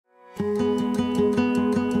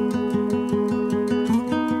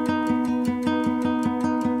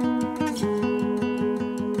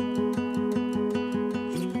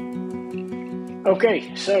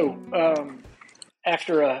Okay, so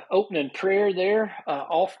after a opening prayer there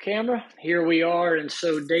off camera, here we are. And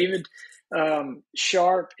so David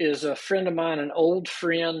Sharp is a friend of mine, an old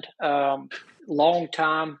friend, long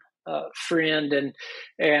time friend,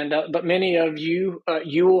 but many of you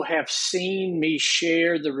you will have seen me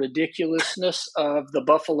share the ridiculousness of the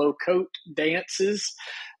buffalo coat dances.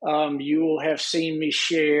 You will have seen me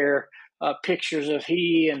share pictures of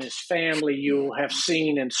he and his family. You will have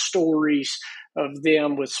seen in stories of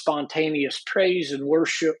them with spontaneous praise and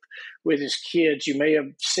worship with his kids. You may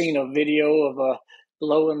have seen a video of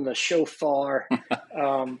blowing the shofar,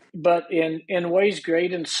 but in ways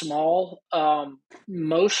great and small,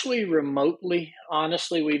 mostly remotely.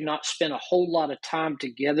 Honestly, we've not spent a whole lot of time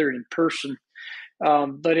together in person,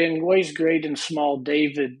 but in ways great and small,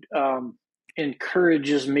 David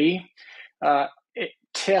encourages me. It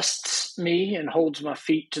tests me and holds my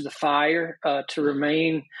feet to the fire to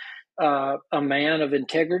remain a man of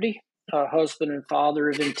integrity, a husband and father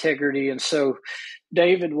of integrity. And so,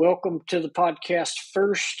 David, welcome to the podcast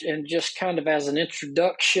first. And just kind of as an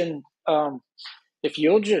introduction, if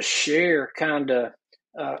you'll just share kind of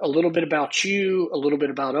a little bit about you, a little bit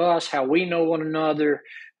about us, how we know one another,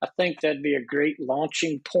 I think that'd be a great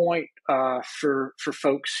launching point for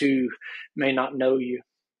folks who may not know you.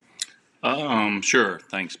 Sure.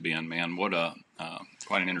 Thanks, Ben, man. What a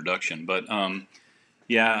quite an introduction. But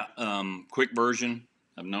quick version.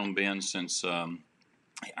 I've known Ben since I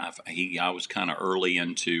was kind of early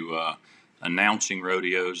into announcing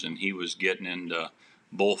rodeos, and he was getting into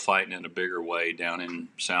bullfighting in a bigger way down in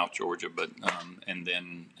South Georgia. But and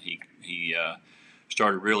then he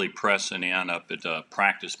started really pressing in up at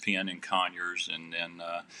Practice Pen in Conyers,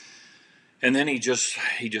 and then he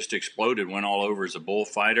just exploded, went all over as a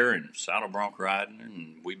bullfighter and saddle bronc riding,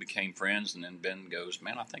 and we became friends. And then Ben goes,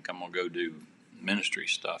 "Man, I think I'm gonna go do ministry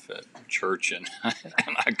stuff at church," and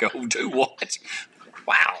I go, "Do what?"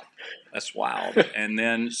 Wow, that's wild. And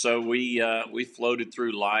then so we floated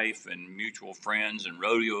through life and mutual friends and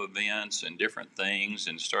rodeo events and different things,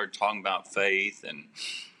 and started talking about faith. And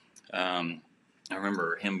I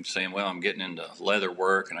remember him saying, "Well, I'm getting into leather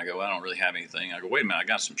work," and I go, "Well, I don't really have anything." I go, "Wait a minute, I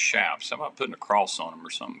got some chaps. How about putting a cross on them or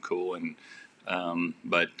something cool?" And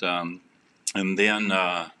then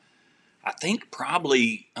I think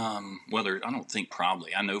probably, I don't think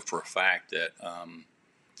probably, I know for a fact that,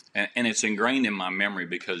 and it's ingrained in my memory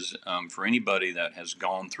because for anybody that has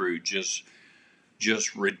gone through just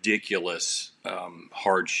ridiculous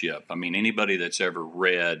hardship, I mean, anybody that's ever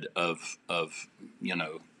read of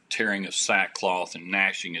tearing of sackcloth and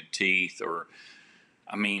gnashing of teeth, or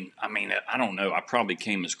I don't know. I probably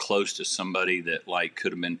came as close to somebody that like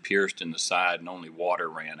could have been pierced in the side and only water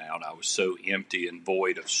ran out. I was so empty and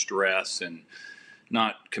void of stress, and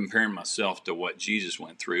not comparing myself to what Jesus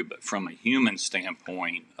went through, but from a human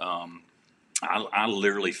standpoint, I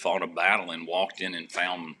literally fought a battle and walked in and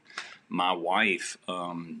found my wife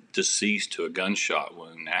deceased to a gunshot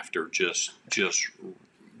wound after just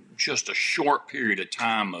a short period of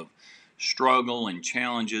time of struggle and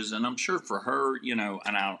challenges. And I'm sure for her, and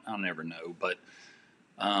I'll never know, but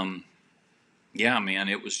man,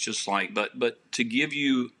 it was just like, but to give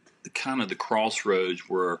you the kind of the crossroads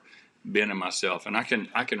where Ben and myself, and I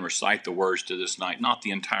can recite the words to this night, not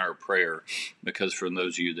the entire prayer, because for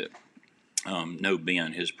those of you that know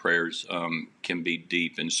Ben, his prayers can be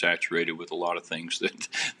deep and saturated with a lot of things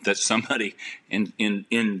that somebody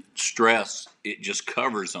in stress, it just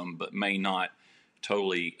covers them, but may not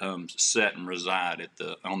totally set and reside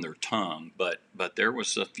on their tongue. But there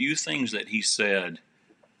was a few things that he said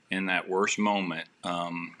in that worst moment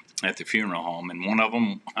at the funeral home, and one of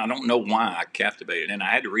them, I don't know why I captivated, and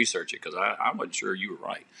I had to research it because I wasn't sure you were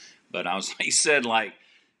right, but he said, like,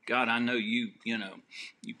 "God, I know you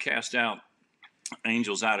cast out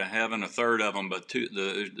angels out of heaven, a third of them, but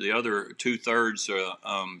the other 2/3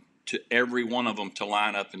 to every one of them to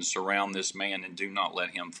line up and surround this man and do not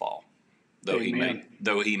let him fall, though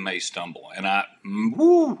he may stumble." And I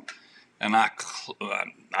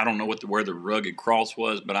don't know where the rugged cross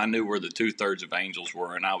was, but I knew where the 2/3 of angels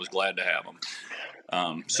were, and I was glad to have them.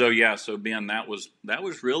 So Ben, that was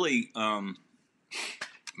really, man,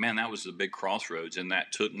 that was the big crossroads, and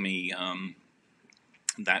that took me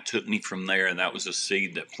from there. And that was a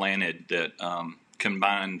seed that planted that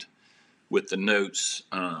combined with the notes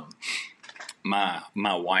my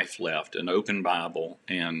wife left, an open Bible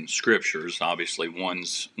and scriptures. Obviously,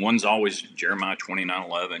 one's always Jeremiah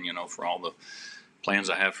 29:11. For all the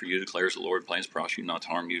plans I have for you, declares the Lord, plans to prosper you, not to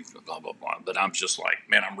harm you, blah blah blah. But I'm just like,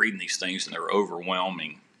 man, I'm reading these things and they're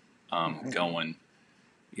overwhelming. Going,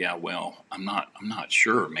 yeah, well, I'm not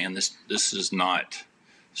sure, man. This is not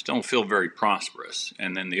still don't feel very prosperous.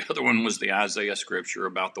 And then the other one was the Isaiah scripture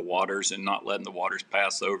about the waters and not letting the waters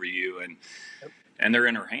pass over you. And they're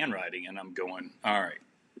in her handwriting, and I'm going, all right.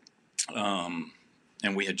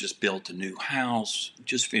 And we had just built a new house,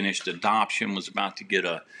 just finished adoption, was about to get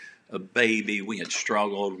a baby. We had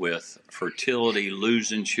struggled with fertility,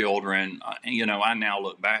 losing children. I now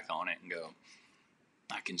look back on it and go,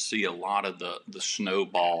 I can see a lot of the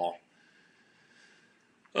snowball.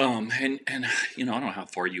 And I don't know how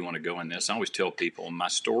far you want to go in this. I always tell people my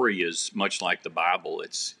story is much like the Bible.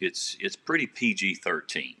 It's pretty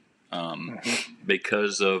PG-13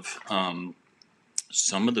 because of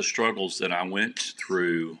some of the struggles that I went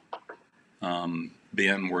through.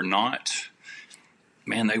 Ben, were not.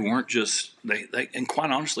 Man, they weren't just they and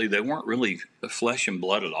quite honestly, they weren't really flesh and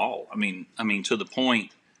blood at all. I mean, to the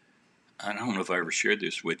point. I don't know if I ever shared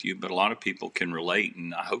this with you, but a lot of people can relate,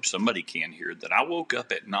 and I hope somebody can hear that. I woke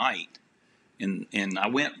up at night, and I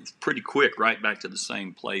went pretty quick right back to the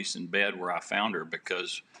same place in bed where I found her,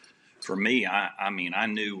 because for me, I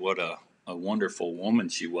knew what a wonderful woman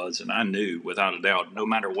she was, and I knew without a doubt, no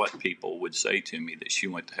matter what people would say to me, that she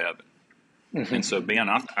went to heaven. Mm-hmm. And so, Ben,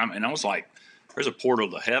 I was like, there's a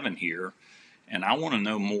portal to heaven here, and I want to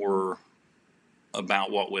know more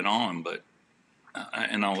about what went on, but.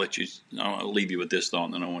 And I'll leave you with this thought,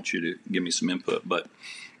 and then I want you to give me some input. But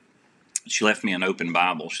she left me an open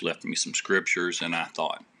Bible. She left me some scriptures, and I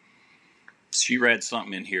thought, she read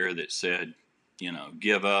something in here that said,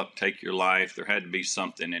 give up, take your life. There had to be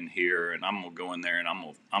something in here, and I'm gonna go in there and I'm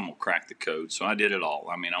gonna crack the code. So I did it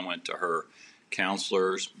all. I went to her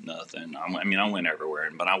counselors, nothing. I went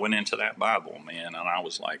everywhere, but I went into that Bible, man, and I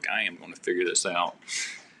was like, I am going to figure this out.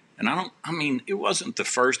 And it wasn't the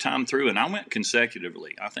first time through, and I went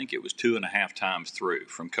consecutively. I think it was 2.5 times through,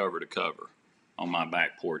 from cover to cover, on my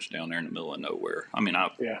back porch down there in the middle of nowhere.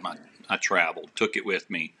 I traveled, took it with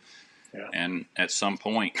me, and at some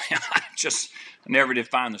point, I never did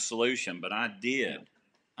find the solution, but I did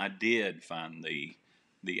find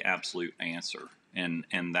the absolute answer, and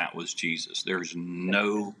that was Jesus. There's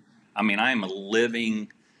no, I am a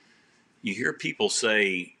living. You hear people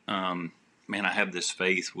say, man, I have this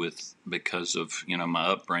faith because of, my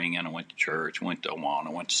upbringing, and I went to church, went to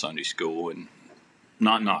Awana, went to Sunday school, and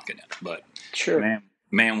not knocking it, but sure,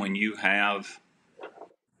 man, when you have,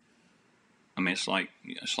 it's like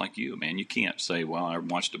you, man, you can't say, well, I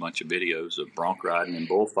watched a bunch of videos of bronc riding and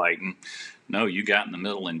bullfighting. No, you got in the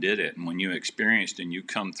middle and did it. And when you experienced and you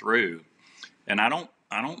come through, and I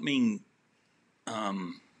don't mean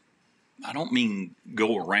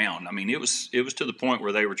go around. It was to the point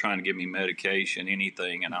where they were trying to give me medication,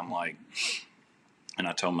 anything, and I'm like, and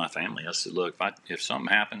I told my family, I said, look, if something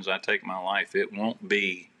happens, I take my life. It won't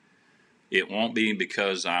be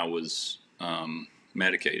because I was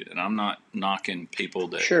medicated. And I'm not knocking people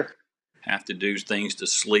that have to do things to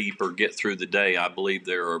sleep or get through the day. I believe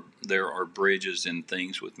there are bridges and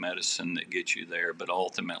things with medicine that get you there. But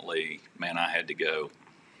ultimately, man, I had to go.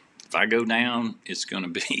 If I go down, it's going to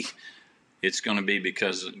be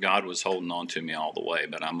because God was holding on to me all the way,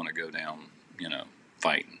 but I'm going to go down,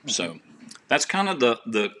 fighting. Mm-hmm. So that's kind of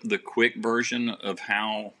the quick version of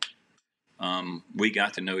how we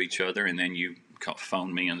got to know each other. And then you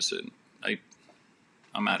phoned me and said, hey,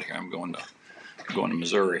 I'm out of here. I'm going to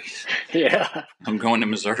Missouri. Yeah. I'm going to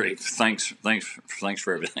Missouri. Thanks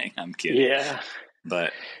for everything. I'm kidding. Yeah.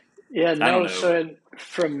 But yeah, no, so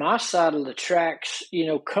from my side of the tracks,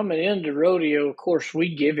 coming into rodeo, of course,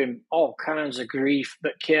 we give him all kinds of grief,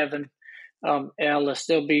 but Kevin, Alice,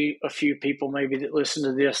 there'll be a few people maybe that listen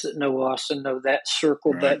to this that know us and know that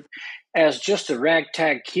circle, right. But as just a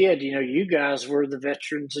ragtag kid, you guys were the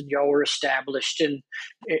veterans and y'all were established, and,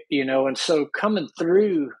 and so coming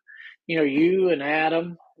through, you and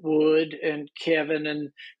Adam Wood and Kevin and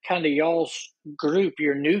kind of y'all's group,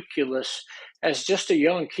 your nucleus, as just a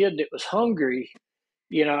young kid that was hungry,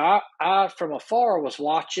 I from afar was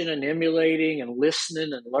watching and emulating and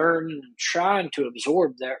listening and learning and trying to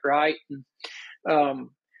absorb that, right? And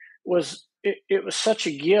it was such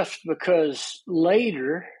a gift, because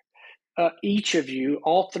later, each of you,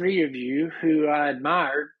 all three of you who I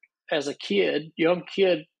admired as a young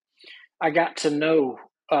kid, I got to know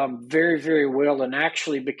very, very well and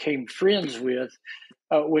actually became friends with,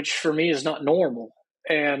 which for me is not normal.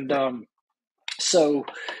 And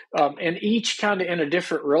and each kind of in a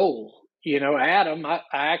different role. Adam, I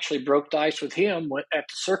actually broke the ice with him at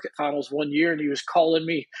the circuit finals one year, and he was calling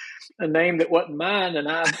me a name that wasn't mine, and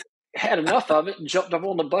I had enough of it and jumped up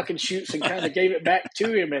on the buck and shoots and kind of gave it back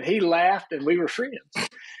to him, and he laughed, and we were friends.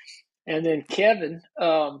 And then Kevin,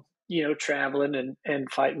 traveling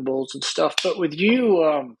and fighting bulls and stuff. But with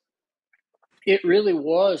you, it really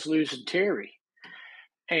was losing Terry.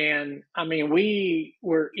 And I mean, we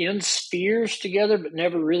were in spheres together, but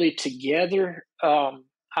never really together.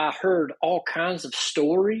 I heard all kinds of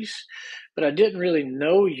stories, but I didn't really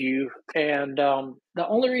know you. And the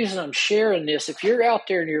only reason I'm sharing this, if you're out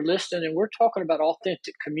there and you're listening, and we're talking about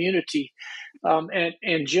authentic community, and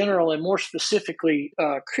in general, and more specifically,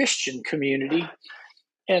 Christian community.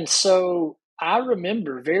 And so I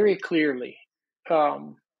remember very clearly.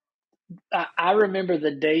 Um, I remember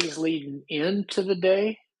the days leading into the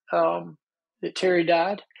day that Terry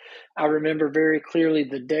died. I remember very clearly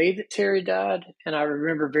the day that Terry died, and I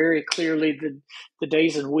remember very clearly the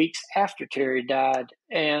days and weeks after Terry died.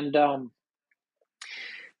 And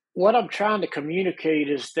what I'm trying to communicate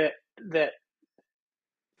is that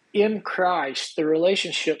in Christ, the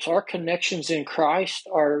relationships, our connections in Christ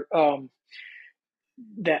are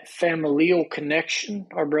that familial connection,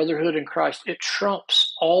 our brotherhood in Christ. It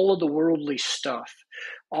trumps all of the worldly stuff,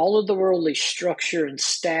 all of the worldly structure and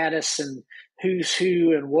status and who's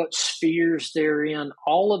who and what spheres they're in.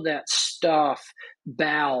 All of that stuff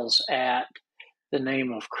bows at the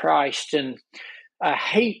name of Christ. And I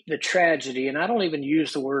hate the tragedy, and I don't even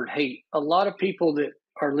use the word hate. A lot of people that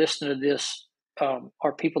are listening to this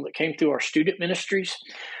are people that came through our student ministries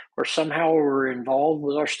or somehow were involved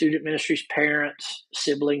with our student ministries, parents,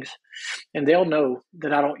 siblings, and they'll know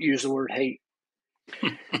that I don't use the word hate.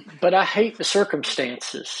 But I hate the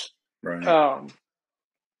circumstances. Right.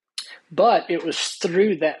 But it was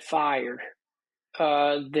through that fire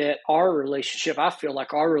that our relationship, I feel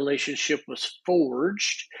like our relationship was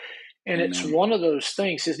forged. And Amen. It's one of those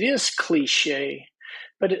things. It is cliche,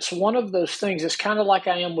 but it's one of those things. It's kind of like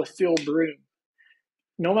I am with Phil Broom.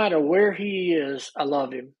 No matter where he is, I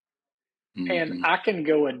love him. Mm-hmm. And I can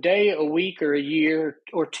go a day, a week, or a year,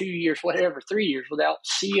 or 2 years, whatever, 3 years without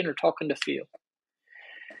seeing or talking to Phil.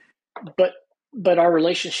 But our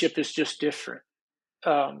relationship is just different.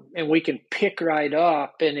 And we can pick right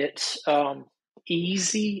up, and it's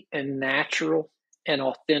easy and natural and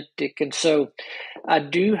authentic. And so I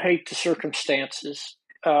do hate the circumstances,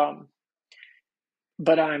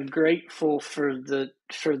 but I'm grateful for the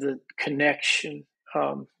connection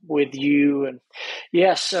with you. And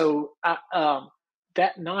yeah, so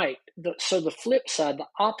that night, so the flip side, the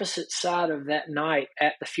opposite side of that night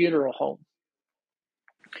at the funeral home,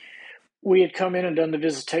 we had come in and done the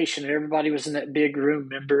visitation, and everybody was in that big room,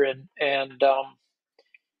 remember? And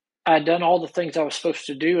I'd done all the things I was supposed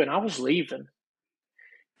to do, and I was leaving.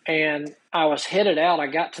 And I was headed out. I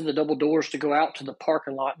got to the double doors to go out to the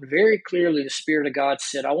parking lot. And very clearly, the Spirit of God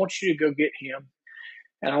said, I want you to go get him.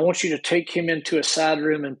 And I want you to take him into a side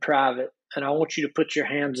room in private. And I want you to put your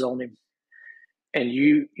hands on him. And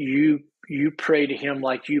you pray to him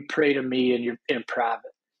like you pray to me in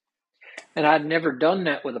private. And I'd never done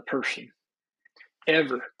that with a person,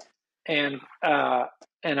 ever. And I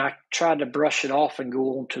tried to brush it off and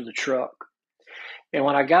go on to the truck. And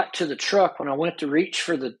when I got to the truck, when I went to reach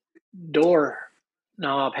for the door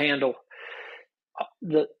knob handle,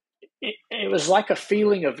 it was like a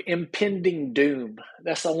feeling of impending doom.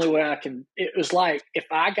 That's the only way I can. It was like if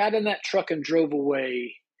I got in that truck and drove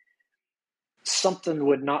away, something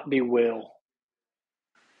would not be well.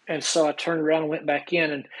 And so I turned around and went back in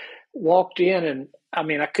and walked in, and I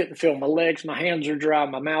mean, I couldn't feel my legs. My hands are dry.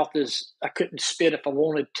 My mouth is, I couldn't spit if I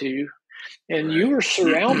wanted to. And Right. You were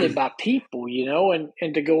surrounded by people,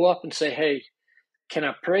 and to go up and say, hey, can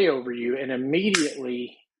I pray over you? And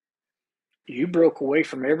immediately you broke away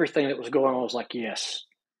from everything that was going on. I was like, yes.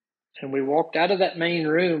 And we walked out of that main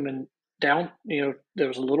room and down, there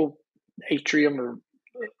was a little atrium or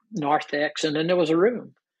narthex, and then there was a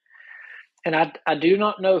room. And I do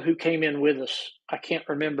not know who came in with us. I can't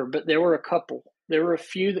remember, but there were a couple. There were a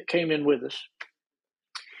few that came in with us.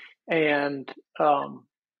 And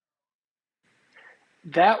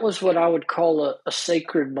that was what I would call a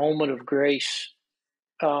sacred moment of grace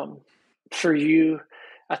for you.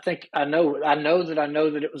 I know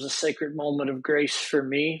that it was a sacred moment of grace for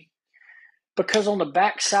me, because on the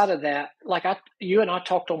backside of that, like you and I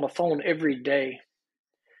talked on the phone every day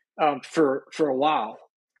for a while.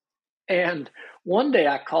 And one day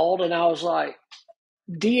I called and I was like,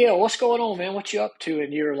 DL, what's going on, man? What you up to?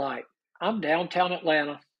 And you're like, I'm downtown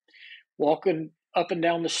Atlanta, walking up and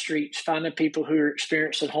down the streets, finding people who are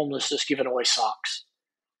experiencing homelessness, giving away socks.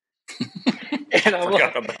 And I'm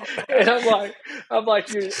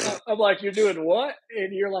like, you're doing what?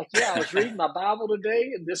 And you're like, yeah, I was reading my Bible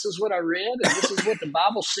today, and this is what I read, and this is what the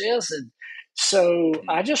Bible says. And so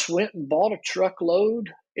I just went and bought a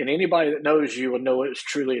truckload, and anybody that knows you will know it was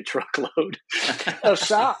truly a truckload of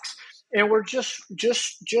socks. and we're just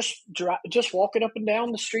walking up and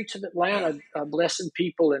down the streets of Atlanta, blessing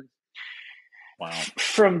people. And Wow.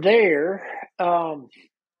 from there,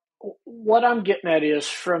 what I'm getting at is,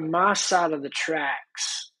 from my side of the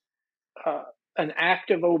tracks, an act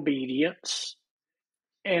of obedience,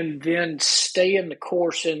 and then staying the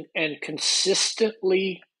course and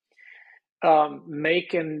consistently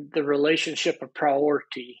making the relationship a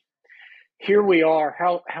priority. Here we are.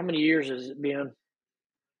 How many years has it been?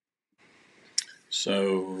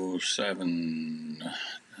 So 7,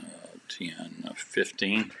 10,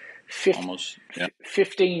 15, almost. Yeah.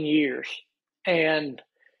 15 years. And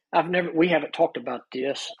we haven't talked about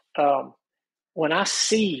this. When I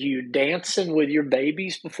see you dancing with your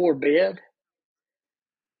babies before bed,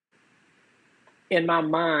 in my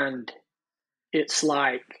mind, it's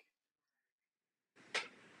like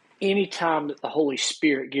anytime that the Holy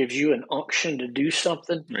Spirit gives you an unction to do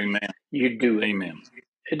something, Amen. you do it. Amen.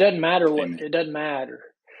 It doesn't matter what. Amen. It doesn't matter.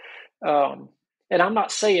 And I'm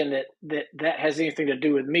not saying that has anything to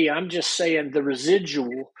do with me. I'm just saying the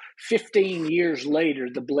residual, 15 years later,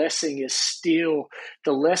 the blessing is still,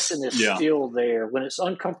 the lesson is still there. When it's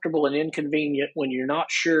uncomfortable and inconvenient, when you're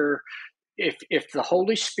not sure, if the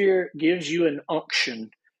Holy Spirit gives you an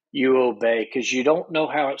unction, you obey, because you don't know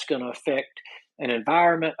how it's going to affect an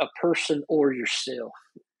environment, a person, or yourself.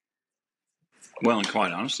 Well, and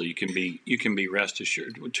quite honestly, you can be rest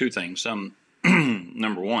assured with two things.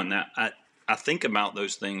 Number one, that I think about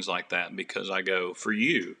those things like that because I go, for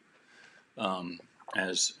you,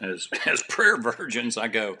 as prayer virgins, I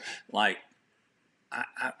go, like,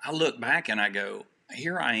 I look back and I go,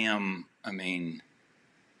 here I am. I mean,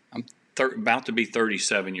 I'm about to be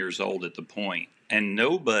 37 years old at the point, and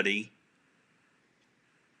nobody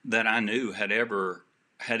that I knew had ever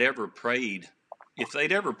prayed. If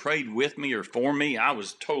they'd ever prayed with me or for me, I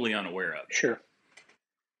was totally unaware of it. Sure.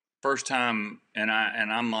 First time, and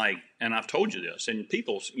I'm like, and I've told you this, and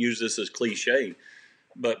people use this as cliche,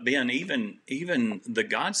 but Ben, even the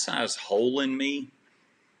God-sized hole in me,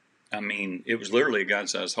 I mean, it was literally a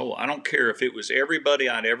God-sized hole. I don't care if it was everybody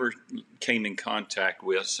I'd ever came in contact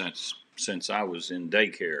with since I was in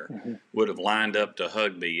daycare would have lined up to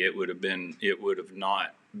hug me. It would have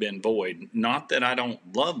not been void. Not that I don't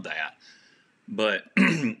love that, but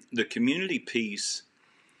the community piece,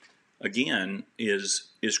 again, is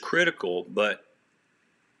critical, but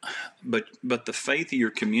the faith of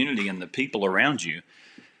your community and the people around you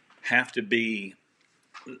have to be,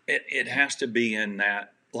 it has to be in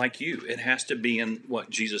that, like you, it has to be in what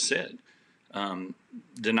Jesus said.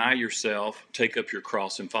 Deny yourself, take up your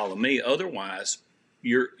cross and follow me. Otherwise,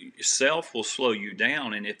 your self will slow you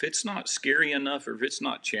down. And if it's not scary enough, or if it's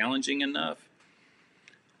not challenging enough,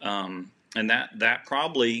 and that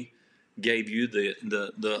probably gave you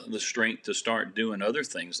the strength to start doing other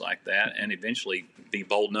things like that, and eventually be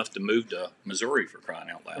bold enough to move to Missouri, for crying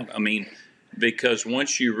out loud. I mean, because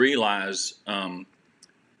once you realize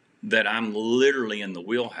that I'm literally in the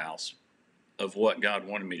wheelhouse of what God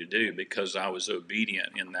wanted me to do, because I was obedient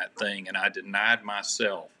in that thing and I denied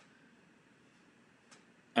myself.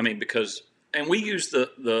 I mean, because, and we use the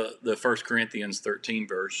 1 Corinthians 13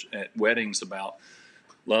 verse at weddings about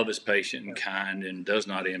love is patient and kind and does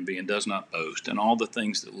not envy and does not boast and all the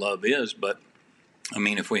things that love is. But I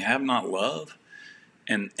mean, if we have not love,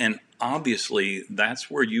 and obviously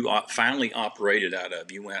that's where you finally operated out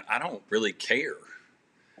of. You went, I don't really care.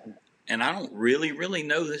 And I don't really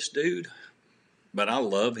know this dude, but I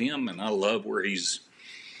love him and I love where he's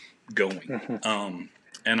going.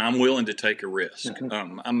 And I'm willing to take a risk.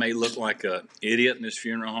 I may look like an idiot in this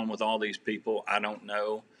funeral home with all these people. I don't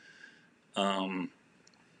know. And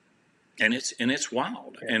it's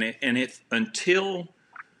wild. And until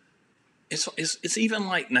it's even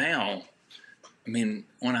like now. I mean,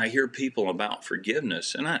 when I hear people about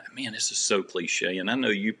forgiveness, and this is so cliche. And I know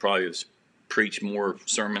you probably have preached more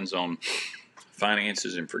sermons on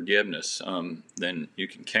finances and forgiveness than you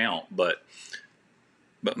can count. But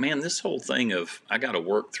man, this whole thing of I got to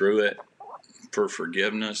work through it for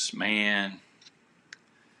forgiveness, man,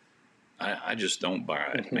 I just don't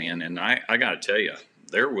buy it, man. And I got to tell you,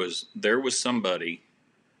 there was somebody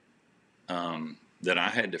that I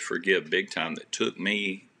had to forgive big time that took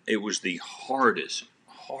me. It was the hardest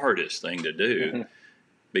thing to do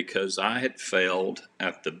because I had failed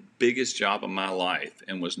at the biggest job of my life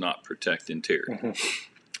and was not protecting Terry.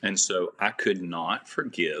 And so I could not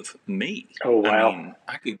forgive me. Oh, wow.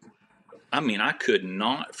 I could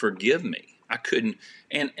not forgive me. I couldn't.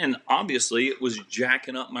 And obviously it was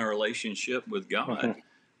jacking up my relationship with God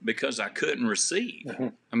because I couldn't receive.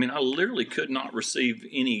 I mean, I literally could not receive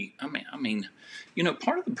any.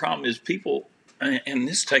 Part of the problem is people, and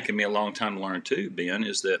this has taken me a long time to learn too, Ben,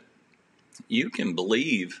 is that you can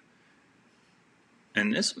believe,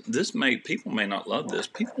 and people may not love this.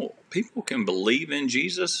 People can believe in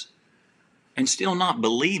Jesus and still not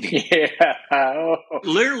believe him. Yeah. Oh,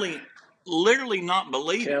 Literally not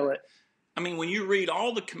believe him. tell it. I mean, when you read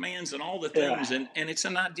all the commands and all the Yeah. things, and it's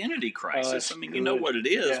an identity Oh, crisis. that's I mean, you know good. what it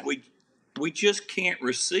is. Yeah. We just can't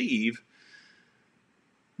receive,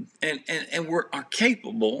 and are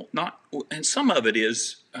capable not. And some of it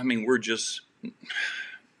is, I mean, we're just,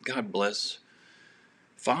 God bless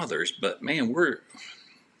fathers, but man, we're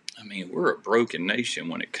a broken nation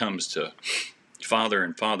when it comes to father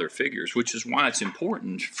and father figures, which is why it's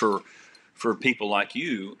important for people like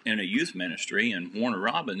you in a youth ministry and Warner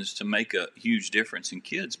Robins to make a huge difference in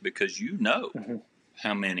kids, because you know Mm-hmm.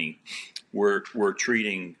 how many were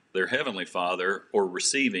treating their heavenly father or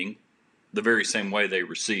receiving the very same way they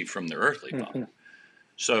receive from their earthly Mm-hmm. father.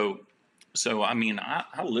 So I mean,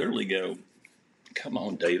 I literally go, come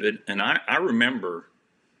on, David. And I remember,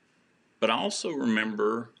 but I also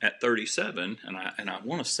remember at 37, and I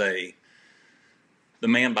want to say the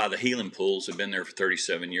man by the healing pools had been there for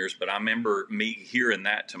 37 years, but I remember me hearing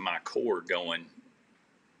that to my core going,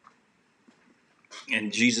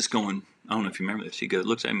 and Jesus going, I don't know if you remember this. He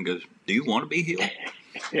looks at him and goes, do you want to be healed?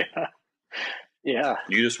 Yeah. Yeah.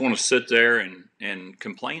 You just want to sit there and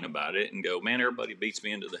complain about it and go, man, everybody beats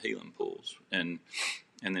me into the healing pools. And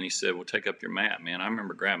then he said, well, take up your mat, man. I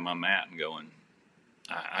remember grabbing my mat and going,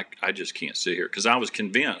 I just can't sit here. Because I was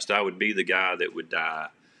convinced I would be the guy that would die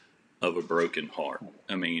of a broken heart.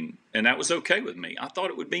 I mean, and that was okay with me. I thought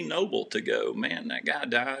it would be noble to go, man, that guy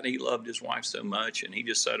died. He loved his wife so much, and he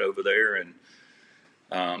just sat over there. And,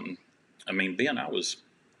 I mean, Ben, I was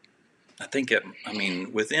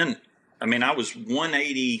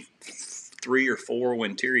 183 or 4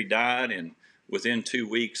 when Terry died, and within 2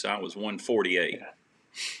 weeks, I was 148. Yeah.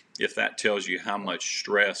 If that tells you how much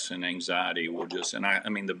stress and anxiety will just, and I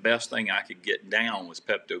mean, the best thing I could get down was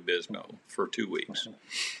Pepto-Bismol for 2 weeks.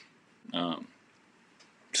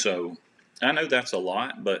 So I know that's a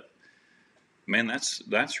lot, but man,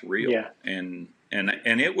 that's real. Yeah. And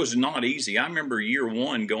it was not easy. I remember year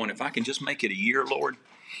one going, if I can just make it a year, Lord,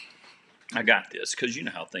 I got this. Cause you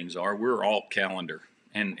know how things are. We're all calendar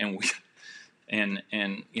and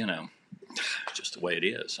you know, just the way it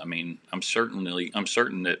is. I mean, I'm certain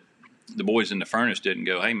that the boys in the furnace didn't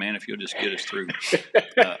go, hey man, if you'll just get us through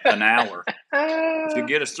an hour, if you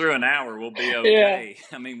get us through an hour, we'll be okay.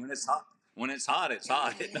 Yeah. I mean, when it's hot, it's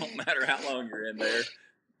hot. It don't matter how long you're in there.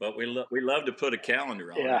 But we love to put a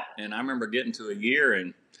calendar on it. And I remember getting to a year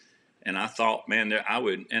and I thought, man, I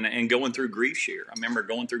would, and going through grief share. I remember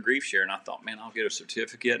going through grief share and I thought, man, I'll get a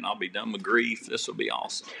certificate and I'll be done with grief. This will be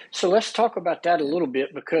awesome. So let's talk about that a little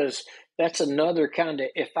bit, because that's another kind of,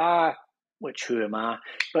 which who am I?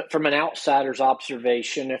 But from an outsider's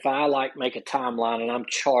observation, if I make a timeline and I'm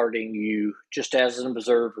charting you just as an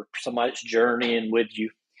observer, somebody's journeying with you,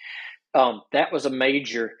 that was a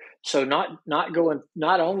major. So not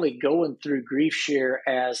only going through grief share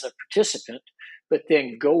as a participant, but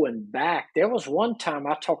then going back. There was one time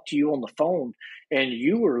I talked to you on the phone and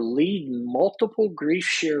you were leading multiple grief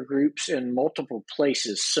share groups in multiple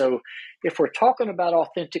places. So if we're talking about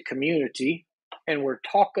authentic community and we're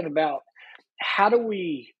talking about how do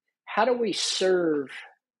we serve,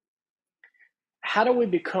 how do we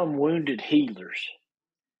become wounded healers?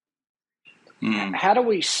 How do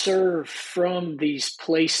we serve from these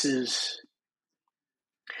places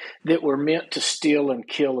that were meant to steal and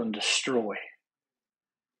kill and destroy?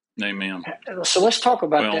 Amen. So let's talk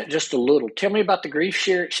about that just a little. Tell me about the grief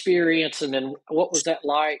share experience, and then what was that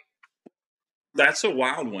like? That's a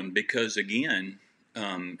wild one, because again,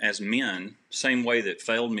 as men, same way that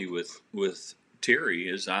failed me with Terry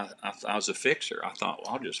is I was a fixer. I thought,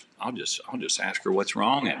 well, I'll just ask her what's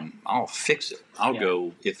wrong and I'll fix it. I'll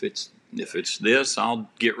go, if it's this, I'll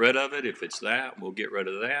get rid of it. If it's that, we'll get rid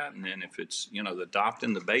of that. And then if it's, the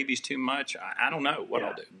adopting the baby's too much, I don't know what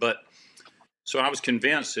I'll do. But so I was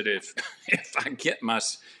convinced that if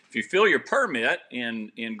you fill your permit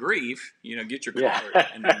in grief, get your card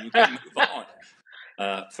and then you can move on.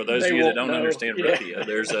 For those of you that don't understand rodeo,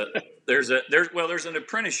 there's an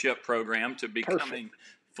apprenticeship program to becoming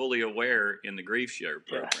fully aware in the grief share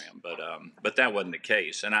program. But that wasn't the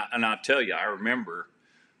case. And I tell you, I remember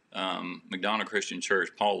McDonough Christian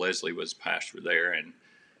Church. Paul Leslie was pastor there, and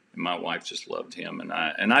my wife just loved him, and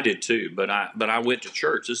I did too. But I went to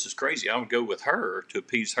church. This is crazy. I would go with her to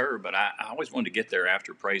appease her, but I always wanted to get there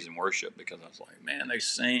after praise and worship, because I was like, man, they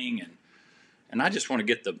sing, and I just want to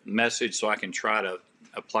get the message so I can try to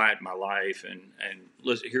apply it in my life. And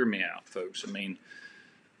listen, hear me out, folks. I mean,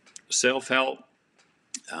 self-help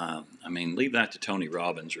I mean, leave that to Tony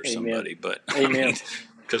Robbins or Amen. somebody. But Amen.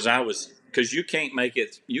 Because you can't make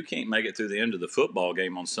it through the end of the football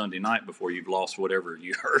game on Sunday night before you've lost whatever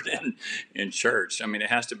you heard in church. I mean, it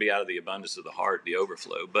has to be out of the abundance of the heart, the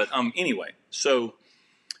overflow. But anyway, so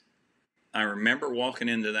I remember walking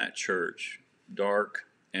into that church, dark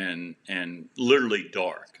and literally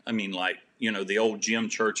dark. I mean, like, the old gym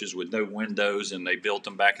churches with no windows, and they built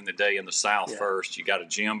them back in the day in the South first. You got a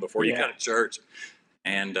gym before you got a church,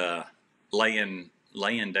 and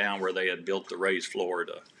laying down where they had built the raised floor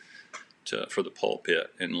for the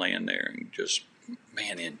pulpit, and laying there and just,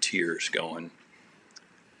 man, in tears going,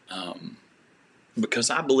 because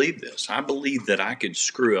I believe this. I believe that I could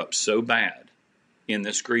screw up so bad in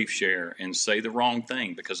this grief share and say the wrong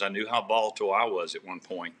thing, because I knew how volatile I was at one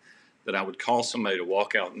point, that I would call somebody to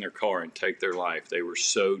walk out in their car and take their life. They were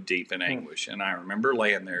so deep in anguish. And I remember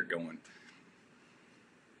laying there going,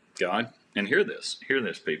 God, and hear this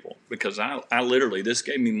people, because I literally, this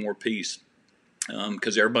gave me more peace,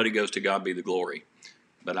 because everybody goes to God be the glory.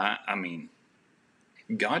 But I mean,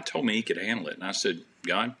 God told me he could handle it. And I said,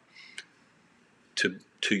 God, to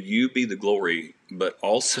you be the glory, but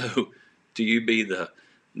also to you be the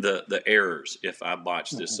errors if I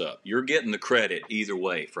botch this up. You're getting the credit either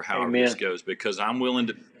way for however this goes, because I'm willing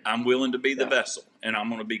to be the vessel, and I'm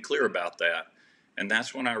going to be clear about that. And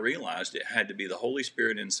that's when I realized it had to be the Holy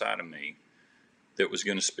Spirit inside of me that was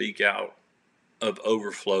going to speak out of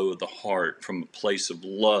overflow of the heart from a place of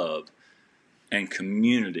love and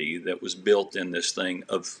community that was built in this thing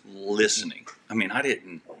of listening. I mean, I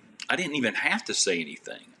didn't even have to say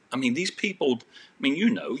anything. I mean, these people, I mean,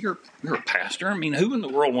 you're a pastor. I mean, who in the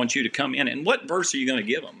world wants you to come in, and what verse are you going to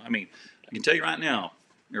give them? I mean, I can tell you right now,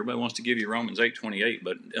 everybody wants to give you Romans 8:28,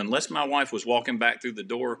 but unless my wife was walking back through the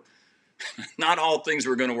door, not all things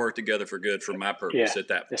were going to work together for good for my purpose at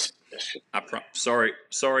that point. Sorry,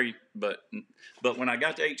 but when I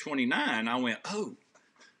got to 8:29, I went, oh,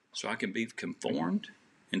 so I can be conformed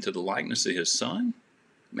into the likeness of his son?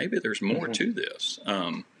 Maybe there's more to this.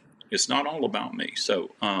 It's not all about me.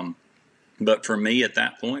 So, but for me at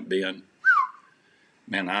that point being,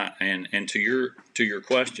 man, and to your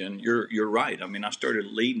question, you're right. I mean, I started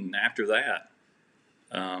leading after that.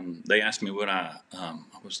 They asked me what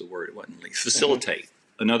was the word? It wasn't lead, facilitate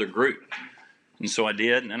another group. And so I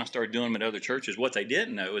did, and then I started doing them at other churches. What they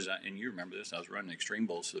didn't know is, and you remember this, I was running Extreme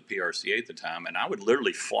Bowls for the PRCA at the time, and I would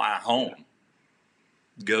literally fly home,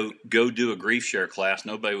 go do a grief share class.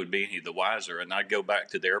 Nobody would be any the wiser, and I'd go back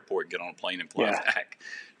to the airport, get on a plane, and fly back,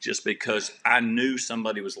 just because I knew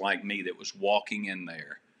somebody was like me that was walking in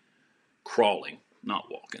there, crawling,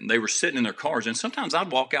 not walking. They were sitting in their cars, and sometimes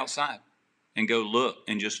I'd walk outside and go look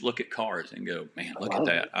and just look at cars and go, man, look at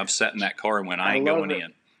that. I've sat in that car and went, I ain't going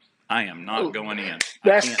in. I am not going in.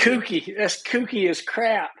 That's kooky. That's kooky as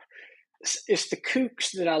crap. It's the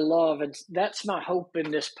kooks that I love, and that's my hope in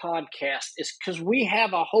this podcast, is because we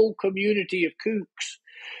have a whole community of kooks.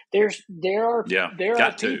 There are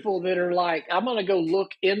people that are like, I'm going to go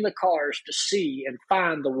look in the cars to see and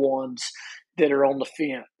find the ones that are on the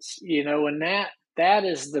fence, and that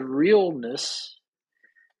is the realness.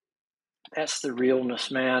 That's the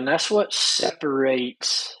realness, man. That's what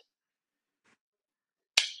separates.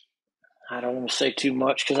 I don't want to say too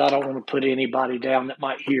much because I don't want to put anybody down that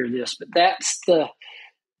might hear this, but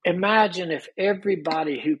imagine if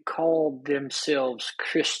everybody who called themselves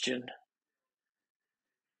Christian,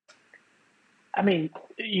 I mean,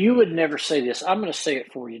 you would never say this. I'm going to say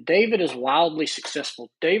it for you. David is wildly successful.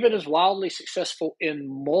 David is wildly successful in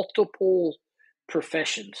multiple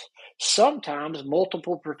professions, sometimes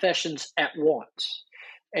multiple professions at once.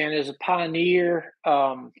 And as a pioneer,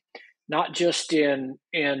 not just in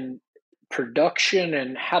production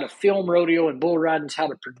and how to film rodeo and bull riding, how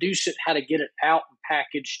to produce it, how to get it out and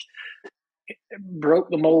packaged, broke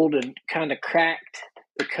the mold and kind of cracked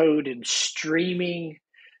the code in streaming.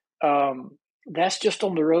 That's just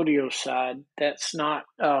on the rodeo side. That's not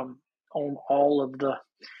on all of the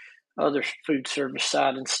other food service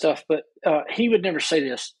side and stuff. But he would never say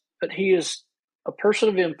this, but he is a person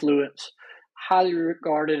of influence, highly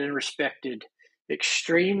regarded and respected,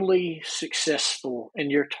 extremely successful.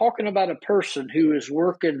 And you're talking about a person who is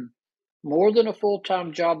working more than a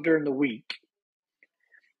full-time job during the week,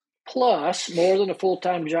 plus more than a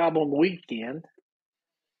full-time job on the weekend,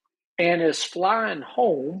 and is flying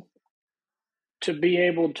home to be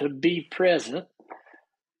able to be present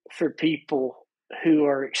for people who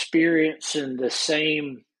are experiencing the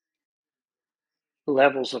same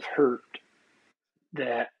levels of hurt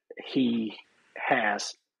that he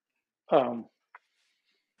has.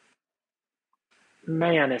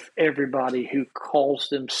 Man, if everybody who calls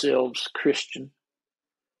themselves Christian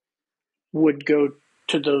would go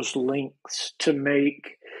to those lengths to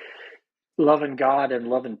make loving God and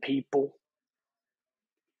loving people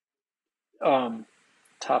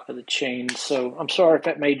top of the chain. So I'm sorry if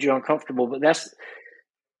that made you uncomfortable, but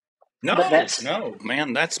No, that's no,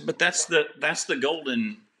 man. That's the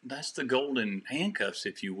golden handcuffs,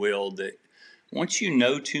 if you will. That once you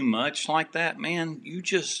know too much like that, man, you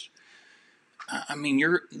just. I mean,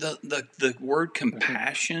 you're the word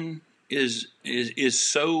compassion is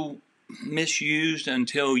so misused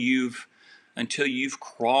until you've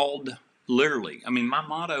crawled literally. I mean, my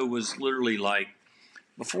motto was literally like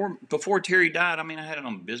before Terry died. I mean, I had it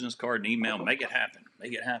on a business card and email. Make it happen.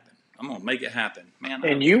 Make it happen. I'm gonna make it happen, man.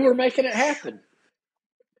 and you were making it happen.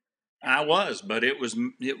 I was, but it was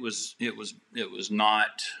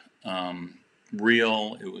not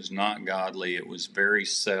real. It was not godly. It was very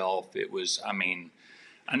self. It was. I mean,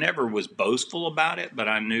 I never was boastful about it, but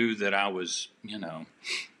I knew that I was.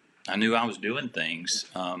 I knew I was doing things,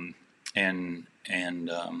 and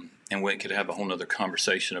we could have a whole nother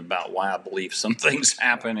conversation about why I believe some things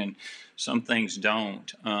happen and some things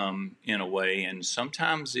don't, in a way. And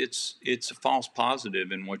sometimes it's a false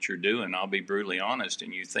positive in what you're doing. I'll be brutally honest.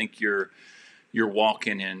 And you think you're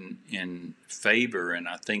walking in favor, and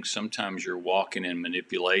I think sometimes you're walking in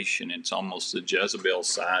manipulation. It's almost the Jezebel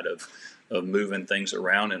side of moving things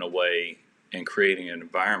around in a way and creating an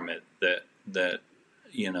environment that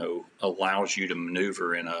allows you to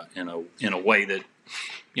maneuver in a way that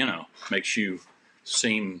makes you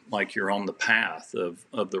seem like you're on the path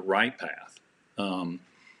of the right path.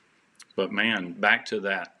 But man, back to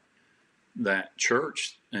that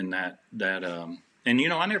church and that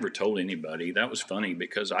and I never told anybody. That was funny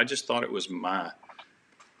because I just thought it was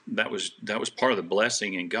that was part of the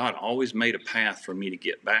blessing, and God always made a path for me to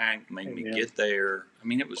get back, made me get there. I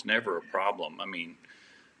mean, it was never a problem. I mean,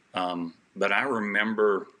 but I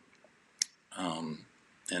remember,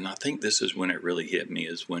 and I think this is when it really hit me,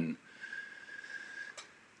 is when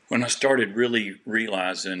I started really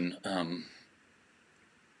realizing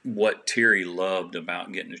what Terry loved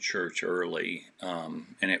about getting to church early. And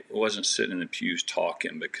it wasn't sitting in the pews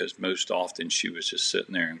talking, because most often she was just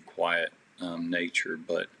sitting there in quiet nature.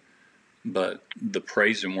 But the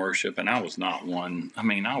praise and worship, and I was not one. I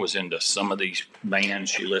mean, I was into some of these bands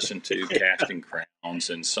she listened to, Casting Crowns,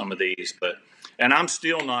 and some of these, and I'm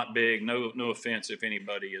still not big. No offense if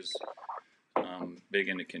anybody is big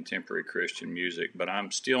into contemporary Christian music, but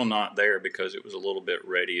I'm still not there because it was a little bit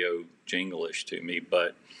radio jingle-ish to me.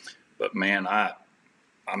 But man, I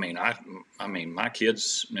mean, my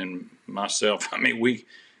kids and myself. I mean,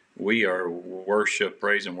 we are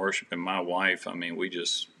praise and worship, and my wife. I mean, we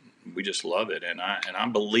just love it, and I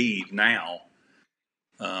believe now.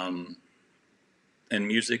 And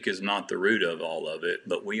music is not the root of all of it,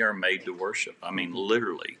 but we are made to worship. I mean,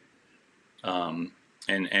 literally. And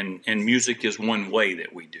music is one way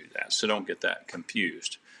that we do that, so don't get that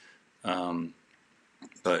confused.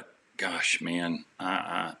 But gosh, man,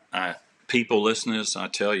 I people listening, I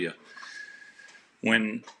tell you,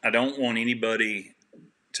 when I don't want anybody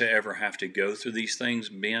to ever have to go through these things,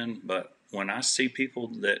 Ben, but when I see people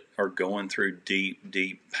that are going through deep,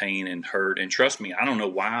 deep pain and hurt, and trust me, I don't know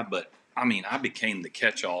why, but I mean, I became the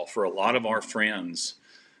catch-all for a lot of our friends.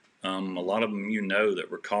 A lot of them, that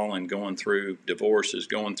were calling, going through divorces,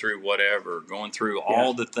 going through whatever, going through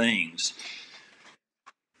all the things.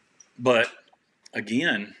 But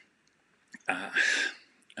again, I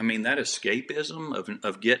mean, that escapism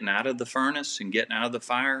of getting out of the furnace and getting out of the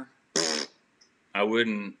fire,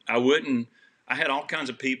 I had all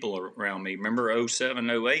kinds of people around me. Remember 07,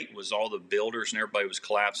 08 was all the builders and everybody was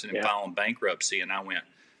collapsing and filing bankruptcy. And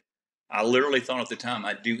I literally thought at the time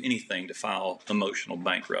I'd do anything to file emotional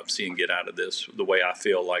bankruptcy and get out of this the way I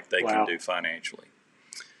feel like they can do financially.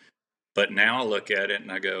 But now I look at it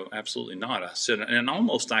and I go, absolutely not. I said, and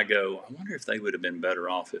almost I go, I wonder if they would have been better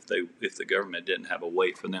off if the government didn't have a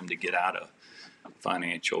way for them to get out of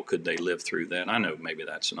financial. Could they live through that? I know maybe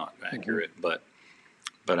that's not accurate, but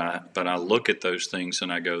I look at those things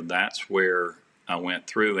and I go, that's where I went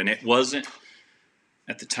through, and it wasn't.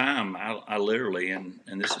 At the time, I literally, and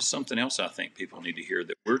this is something else I think people need to hear,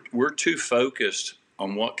 that we're too focused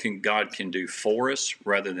on what God can do for us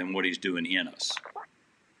rather than what He's doing in us.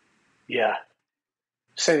 Yeah.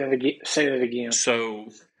 Say that again. So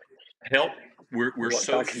we're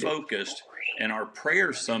so focused, and our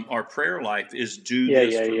prayer life is do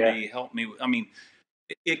this for me, help me. I mean,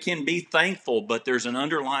 it can be thankful, but there's an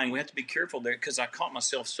underlying. We have to be careful there, because I caught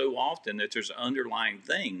myself so often that there's an underlying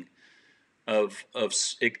thing of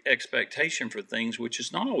expectation for things, which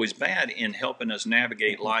is not always bad in helping us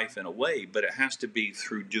navigate life in a way, but it has to be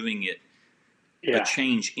through doing it a Yeah.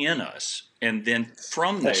 change in us, and then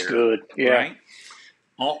from That's there, good. Yeah. right?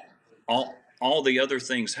 All all the other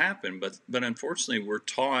things happen, but unfortunately, we're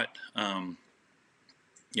taught,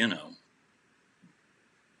 you know,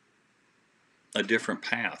 a different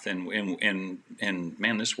path, and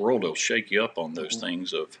man, this world will shake you up on those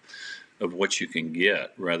things of what you can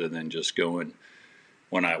get, rather than just going,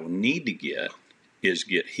 what I need to get is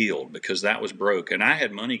get healed, because that was broke. And I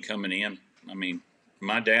had money coming in. I mean,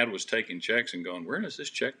 my dad was taking checks and going, where does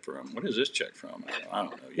this check from? What is this check from? I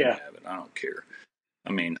don't know. You Yeah. can have it. I don't care.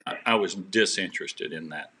 I mean, I was disinterested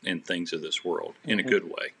in things of this world, in a good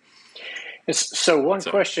way. So one So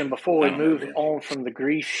question before I we don't know, move man. on from the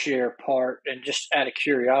grief share part, and just out of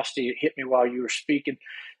curiosity, it hit me while you were speaking,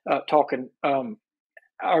 talking.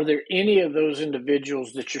 Are there any of those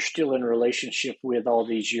individuals that you're still in relationship with all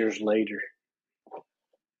these years later?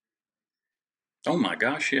 Oh my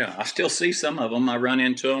gosh, yeah. I still see some of them. I run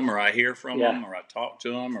into them, or I hear from Yeah. them, or I talk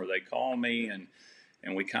to them, or they call me, and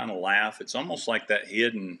we kind of laugh. It's almost like that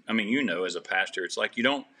hidden. I mean, as a pastor, it's like you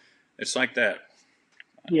don't. It's like that.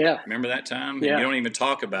 Yeah. Remember that time, and you Yeah. don't even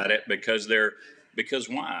talk about it because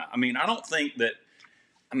why? I mean, I don't think that.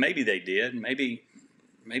 Maybe they did.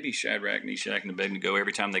 Maybe Shadrach, Meshach, and Abednego,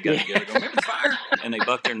 every time they got together, go, remember the fire, and they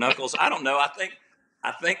buck their knuckles. I don't know. I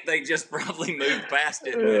think they just probably moved past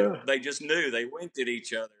it, and they just knew. They winked at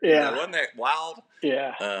each other. Yeah. Wasn't that wild?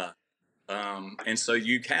 Yeah. And so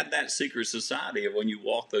you had that secret society of when you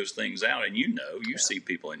walk those things out, and you see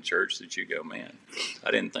people in church that you go, man,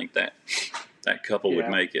 I didn't think that couple would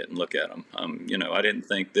Yeah. make it, and look at them. I didn't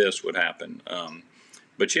think this would happen.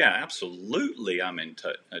 But yeah, absolutely, I'm in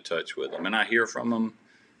touch with them, and I hear from them.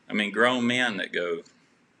 I mean, grown men that go,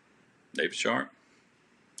 David Sharp,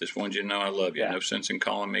 just wanted you to know I love you. Yeah. No sense in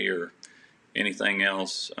calling me or anything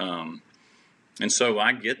else. And so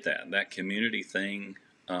I get that community thing.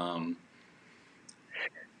 Man,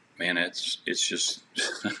 it's just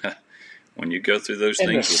when you go through those And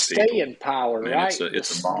the things with people, staying power, man, right?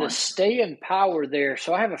 it's a The bond. staying power there.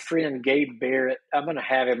 So I have a friend, Gabe Barrett. I'm going to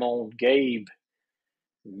have him on. Gabe,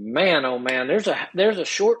 man, oh man, there's a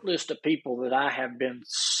short list of people that I have been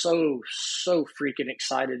so freaking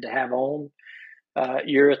excited to have on.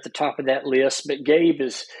 You're at the top of that list, but Gabe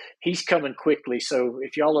he's coming quickly. So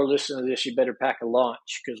if y'all are listening to this, you better pack a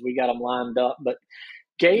lunch, because we got them lined up. But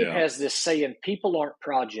Gabe Yeah. has this saying: people aren't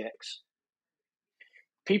projects.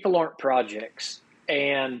 People aren't projects.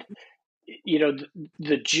 And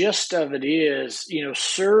the gist of it is,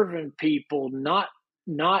 serving people, not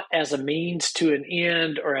as a means to an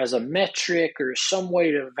end, or as a metric, or some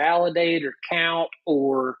way to validate or count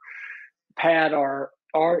or pad our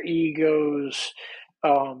egos.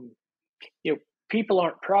 Um, People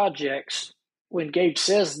aren't projects. When Gabe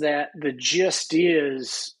says that, the gist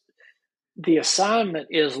is, the assignment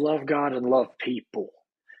is love God and love people.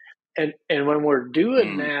 And when we're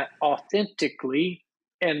doing that authentically,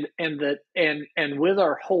 and with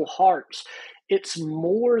our whole hearts, it's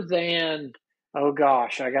more than, oh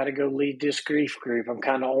gosh, I got to go lead this grief group, I'm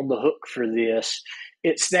kind of on the hook for this.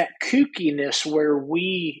 It's that kookiness where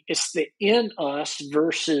it's the in us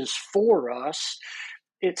versus for us.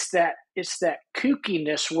 It's that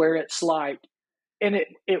kookiness where it's like, and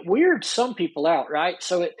it weirds some people out, right?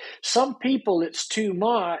 So some people, it's too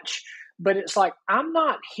much, but it's like, I'm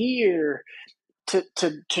not here to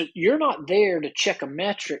you're not there to check a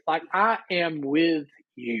metric. Like, I am with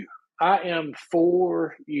you. I am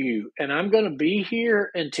for you, and I'm going to be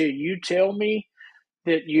here until you tell me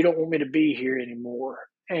that you don't want me to be here anymore.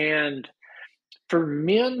 And for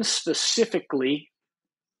men specifically,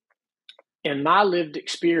 in my lived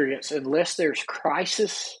experience, unless there's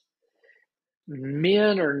crisis,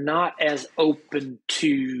 men are not as open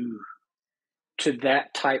to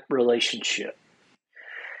that type relationship.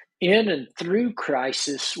 In and through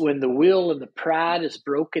crisis, when the will and the pride is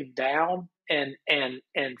broken down,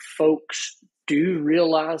 and folks do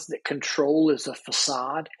realize that control is a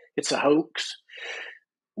facade, it's a hoax.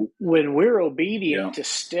 When we're obedient to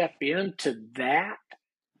step into that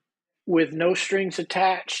with no strings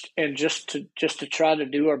attached, and just to try to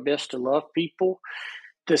do our best to love people,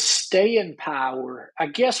 the staying power, I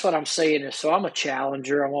guess what I'm saying is, so I'm a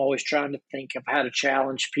challenger. I'm always trying to think of how to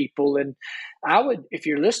challenge people. And if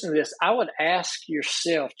you're listening to this, I would ask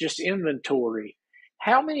yourself, just inventory,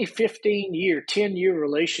 how many 15-year, 10-year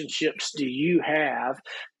relationships do you have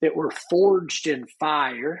that were forged in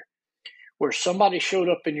fire, where somebody showed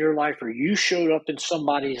up in your life, or you showed up in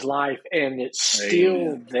somebody's life, and it's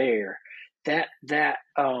still Amen. there?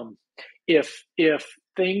 If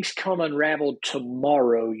things come unraveled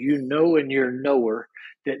tomorrow, in your knower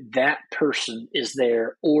that person is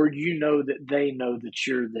there, or that they know that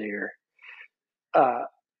you're there. that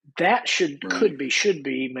Right. should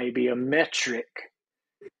be maybe a metric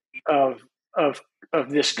of of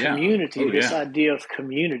this Yeah. community, Oh, this yeah. idea of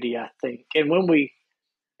community, I think. And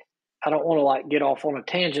I don't want to like get off on a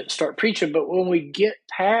tangent and start preaching, but when we get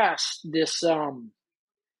past this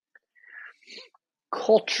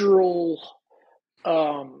cultural,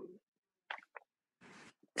 um,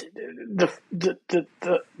 the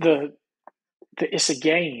it's a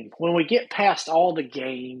game. When we get past all the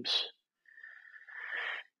games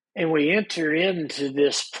and we enter into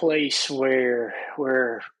this place where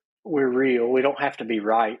we're real, we don't have to be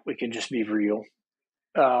right. We can just be real.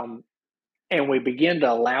 And we begin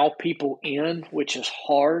to allow people in, which is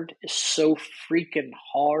hard. It's so freaking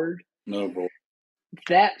hard. No, boy.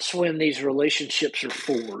 That's when these relationships are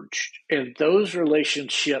forged, and those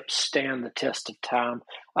relationships stand the test of time.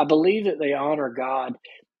 I believe that they honor God,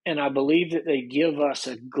 and I believe that they give us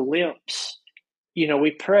a glimpse.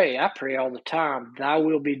 We pray, I pray all the time, thy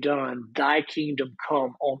will be done, thy kingdom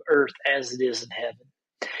come on earth as it is in heaven.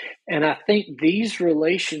 And I think these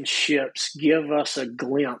relationships give us a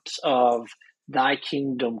glimpse of thy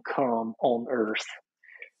kingdom come on earth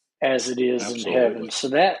as it is in heaven. Absolutely. So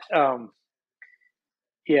that,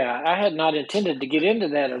 yeah, I had not intended to get into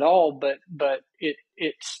that at all, but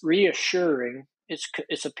it's reassuring.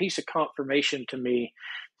 It's a piece of confirmation to me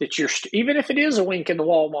that even if it is a wink in the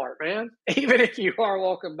Walmart, man, even if you are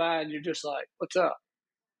walking by and you're just like, "What's up?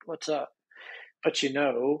 What's up?" But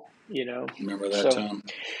Remember that so time?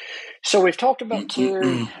 so we've talked about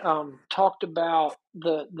Terry, talked about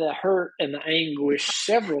the hurt and the anguish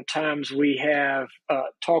several times. We have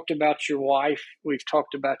talked about your wife. We've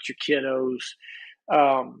talked about your kiddos.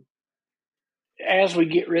 Um, as we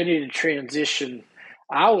get ready to transition,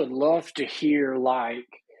 I would love to hear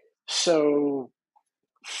so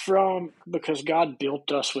because God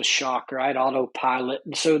built us with shock, right? Autopilot.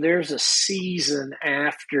 And so there's a season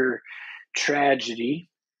after tragedy,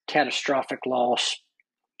 catastrophic loss.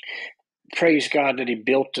 Praise God that He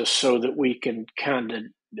built us so that we can kind of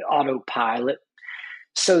autopilot.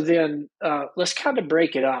 So then let's kind of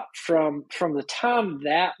break it up from the time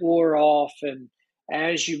that wore off, and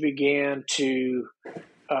as you began to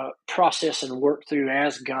process and work through,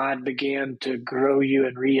 as God began to grow you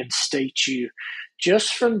and reinstate you.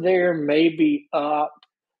 Just from there, maybe up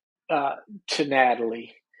to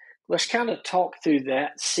Natalie. Let's kind of talk through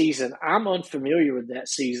that season. I'm unfamiliar with that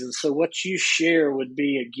season, so what you share would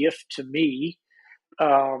be a gift to me.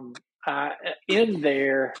 Um, in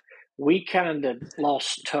there, we kind of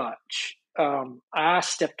lost touch. I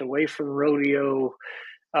stepped away from rodeo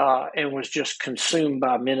and was just consumed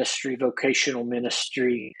by ministry, vocational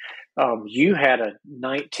ministry. You had a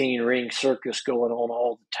 19 ring circus going on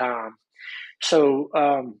all the time. So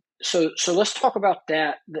let's talk about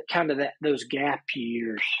those gap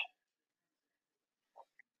years.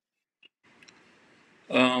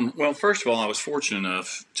 Well, first of all, I was fortunate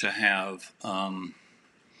enough to have,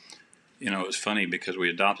 it was funny because we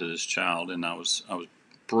adopted this child, and I was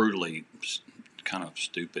brutally kind of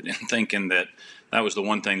stupid in thinking that was the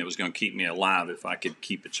one thing that was going to keep me alive if I could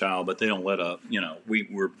keep a child. But they don't let up. We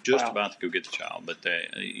were just about to go get the child, but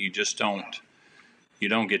you just don't. You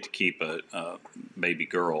don't get to keep a baby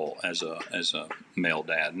girl as a male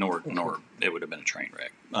dad, nor it would have been a train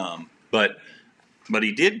wreck. But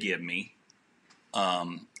he did give me,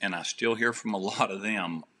 and I still hear from a lot of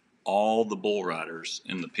them, all the bull riders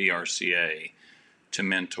in the PRCA to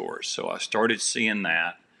mentors. So I started seeing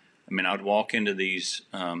that. I mean, I'd walk into these,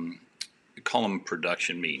 call them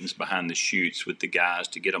production meetings behind the chutes with the guys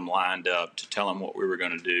to get them lined up, to tell them what we were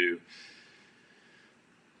going to do.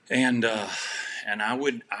 And I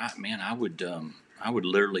would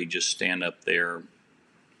literally just stand up there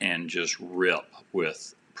and just rip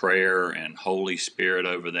with prayer and Holy Spirit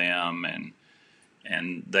over them,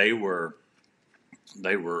 and they were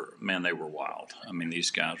wild. I mean,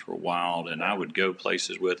 these guys were wild, and I would go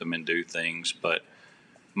places with them and do things. But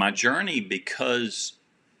my journey,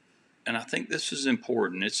 and I think this is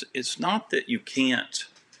important, it's not that you can't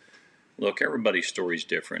look. Everybody's story is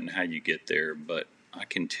different and how you get there, but I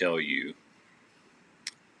can tell you,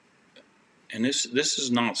 and this is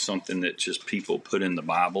not something that just people put in the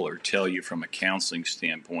Bible or tell you from a counseling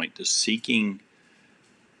standpoint, to seeking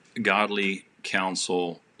godly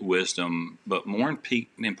counsel, wisdom, but more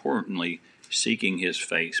importantly, seeking His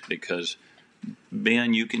face. Because,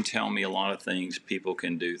 Ben, you can tell me a lot of things, people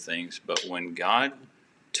can do things, but when God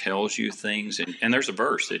tells you things, and there's a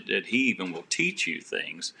verse that He even will teach you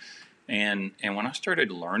things. And when I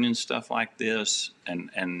started learning stuff like this,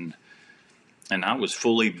 and I was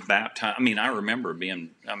fully baptized. I mean, I remember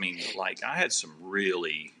I had some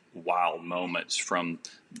really wild moments from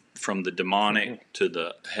from the demonic to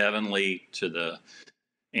the heavenly to the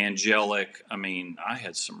angelic. I mean, I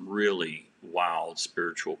had some really wild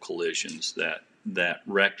spiritual collisions that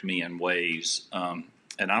wrecked me in ways.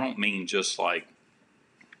 And I don't mean just like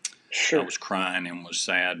I was crying and was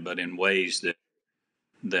sad, but in ways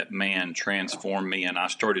that man transformed me, and I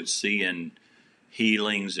started seeing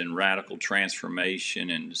healings and radical transformation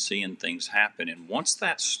and seeing things happen. And once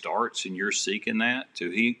that starts and you're seeking that, to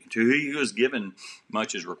he who is given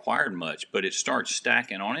much is required much, but it starts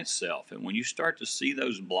stacking on itself. And when you start to see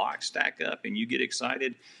those blocks stack up and you get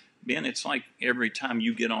excited, Ben, it's like every time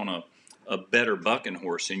you get on a better bucking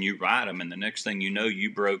horse and you ride them, and the next thing you know,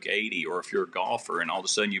 you broke 80, or if you're a golfer and all of a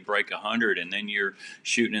sudden you break 100 and then you're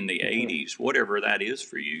shooting in the 80s, whatever that is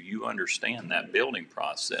for you, you understand that building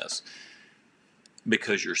process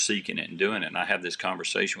because you're seeking it and doing it. And I have this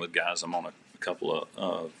conversation with guys. I'm on a couple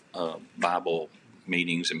of Bible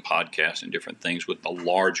meetings and podcasts and different things with a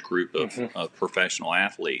large group of professional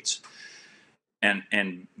athletes.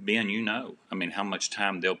 And Ben, I mean, how much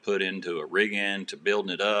time they'll put into a rig in, to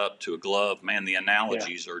building it up, to a glove. Man, the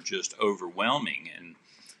analogies are just overwhelming.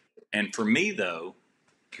 And for me, though,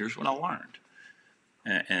 here's what I learned.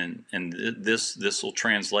 And this will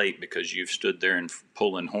translate because you've stood there and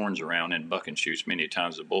pulling horns around and bucking shoots many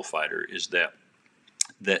times as a bullfighter, is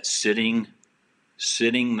that sitting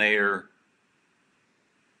there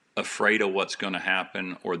afraid of what's going to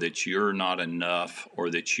happen, or that you're not enough, or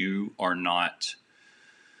that you're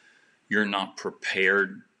not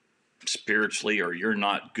prepared spiritually, or you're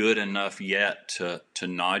not good enough yet to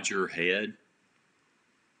nod your head.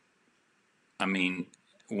 I mean,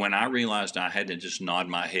 when I realized I had to just nod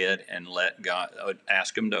my head and let God,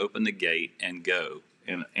 ask him to open the gate and go.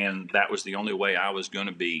 And that was the only way I was going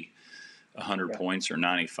to be 100 points or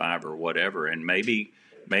 95 or whatever. And maybe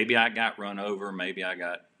I got run over, maybe I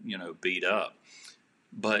got, beat up.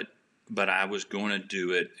 But I was going to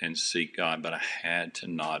do it and seek God, but I had to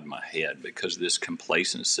nod my head, because this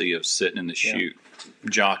complacency of sitting in the chute,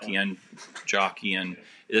 jockeying,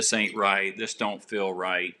 this ain't right, this don't feel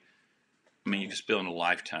right. I mean, you can spend a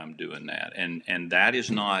lifetime doing that, and that is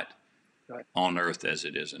not on earth as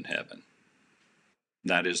it is in heaven.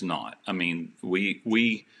 That is not. I mean,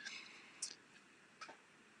 we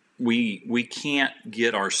can't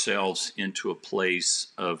get ourselves into a place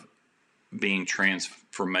of being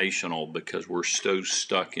transformational because we're so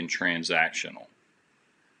stuck in transactional,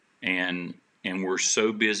 and we're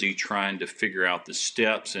so busy trying to figure out the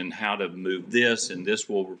steps and how to move this, and this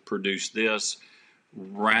will produce this,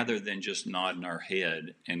 rather than just nodding our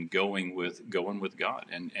head and going with God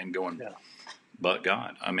and going, but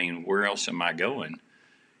God, I mean, where else am I going?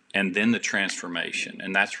 And then the transformation.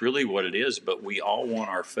 And that's really what it is. But we all want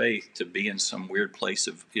our faith to be in some weird place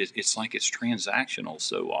of, it's like it's transactional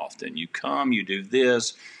so often. You come, you do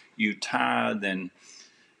this, you tithe, and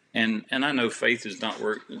I know faith is not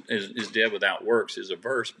is dead without works is a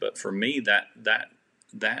verse, but for me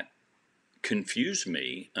that confused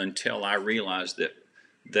me until I realized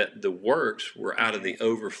that the works were out of the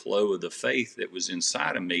overflow of the faith that was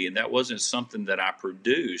inside of me, and that wasn't something that I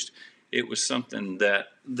produced. It was something that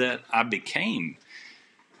I became.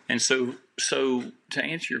 And so to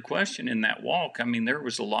answer your question, in that walk, I mean, there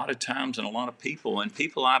was a lot of times and a lot of people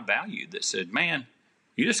I valued that said, man,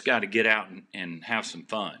 you just got to get out and have some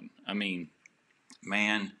fun. I mean,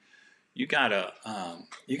 man, you gotta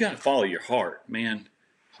follow your heart, man.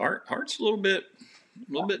 Heart's a little bit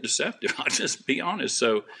deceptive. I'll just be honest.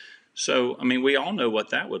 So I mean, we all know what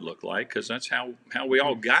that would look like, because that's how we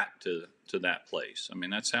all got to that place. I mean,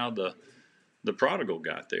 that's how the prodigal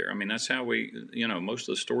got there. I mean, that's how we, most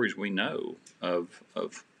of the stories we know of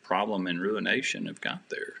problem and ruination have got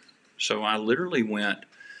there. So I literally went,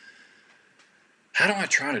 how do I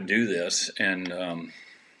try to do this and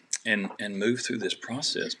move through this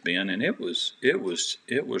process, Ben? And it was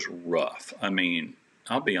rough. I mean,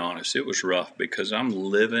 I'll be honest, it was rough, because I'm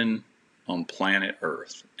living on planet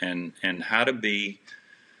Earth, and how to be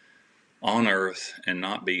on Earth and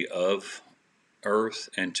not be of Earth,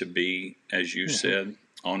 and to be, as you said,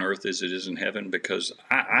 on Earth as it is in heaven. Because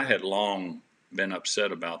I had long been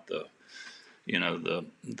upset about the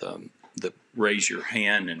raise your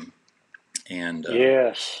hand and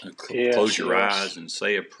close your eyes and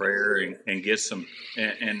say a prayer and get some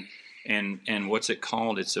and what's it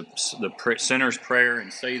called? It's the sinner's prayer,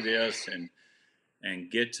 and say this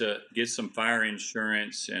and get some fire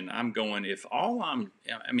insurance. And I'm going, if all I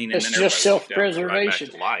mean, it's and then just right self-preservation.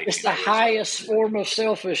 back to life, it's the highest form of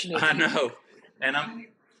selfishness. I know, and I'm.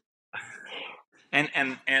 And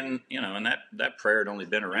that prayer had only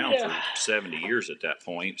been around for 70 years at that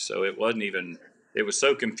point, so it wasn't even it was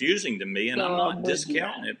so confusing to me, and I'm No, I'm not with you.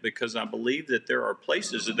 discounting it because I believe that there are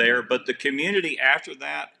places there, but the community after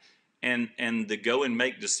that and the go and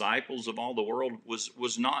make disciples of all the world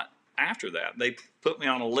was not after that. They put me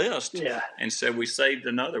on a list Yeah. and said we saved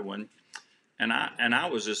another one, and I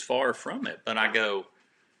was as far from it. But I go,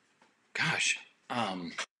 gosh,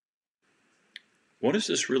 what does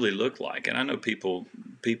this really look like? And I know people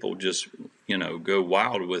just go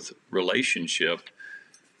wild with relationship,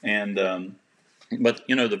 and but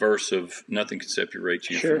the verse of nothing can separate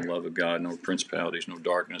you from Sure. the love of God, no principalities, no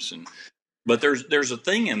darkness, and but there's a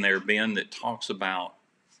thing in there, Ben, that talks about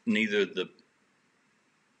neither the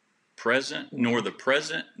present nor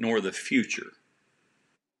the future.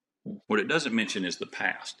 What it doesn't mention is the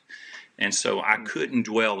past. And so I couldn't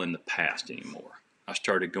dwell in the past anymore. I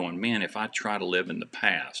started going, man, if I try to live in the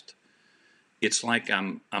past, it's like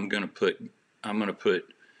I'm going to put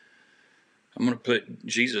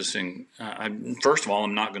Jesus in. First of all,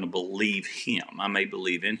 I'm not going to believe him. I may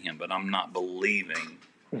believe in him, but I'm not believing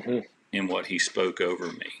in what he spoke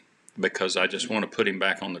over me because I just want to put him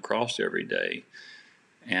back on the cross every day.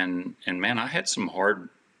 And man, I had some hard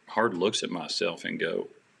looks at myself and go,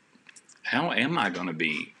 how am I going to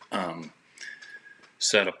be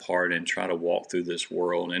set apart and try to walk through this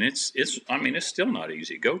world? And it's still not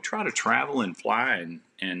easy. Go try to travel and fly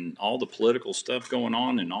and all the political stuff going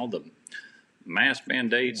on and all the mask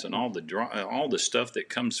mandates and all the stuff that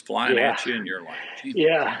comes flying at you, and you're like,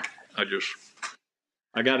 yeah,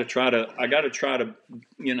 I got to try to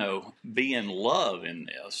be in love in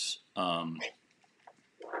this.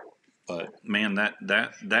 But man,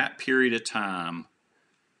 that period of time,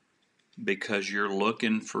 because you're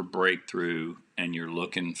looking for breakthrough and you're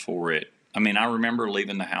looking for it. I mean, I remember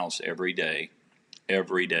leaving the house every day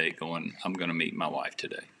going, I'm going to meet my wife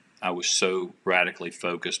today. I was so radically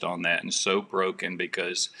focused on that and so broken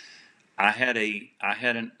because I had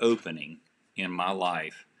an opening in my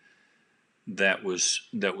life that was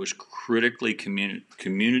critically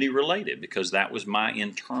community related, because that was my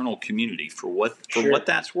internal community. For what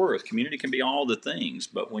that's worth, community can be all the things,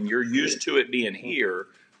 but when you're used to it being here,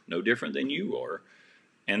 no different than you are,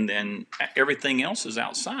 and then everything else is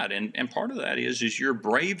outside, and part of that is you're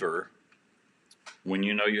braver when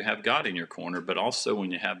you know you have God in your corner, but also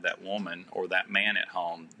when you have that woman or that man at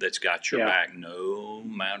home that's got your back no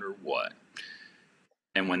matter what.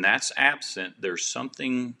 And when that's absent, there's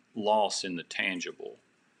something lost in the tangible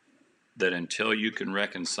that until you can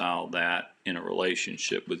reconcile that in a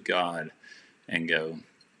relationship with God and go,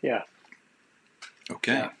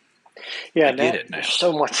 okay, yeah, I get it now. There's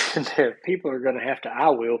so much in there. People are going to have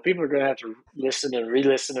to listen and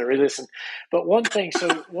re-listen and re-listen. But one thing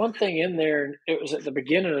in there, and it was at the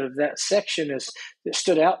beginning of that section, that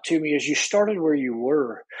stood out to me is you started where you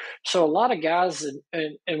were. So a lot of guys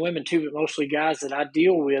and women too, but mostly guys that I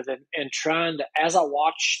deal with, and trying to, as I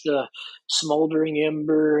watch the smoldering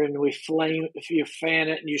ember and you fan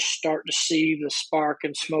it and you start to see the spark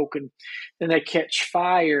and smoke, and then they catch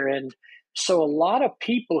fire. And so a lot of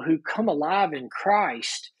people who come alive in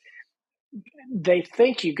Christ, they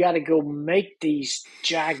think you got to go make these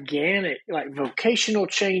gigantic, like, vocational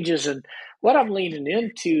changes. And what I'm leaning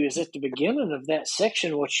into is at the beginning of that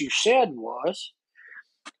section, what you said was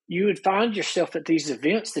you would find yourself at these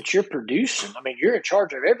events that you're producing. I mean, you're in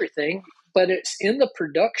charge of everything, but it's in the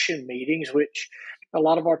production meetings, which a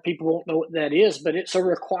lot of our people won't know what that is, but it's a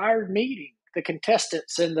required meeting. The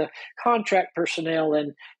contestants and the contract personnel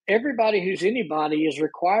and everybody who's anybody is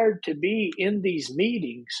required to be in these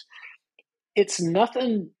meetings. It's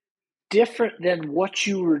nothing different than what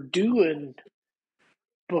you were doing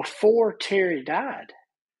before Terry died.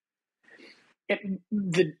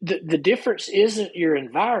 The difference isn't your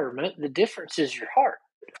environment. The difference is your heart.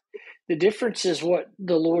 The difference is what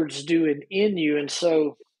the Lord's doing in you. And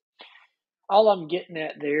so all I'm getting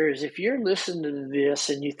at there is, if you're listening to this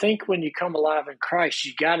and you think when you come alive in Christ,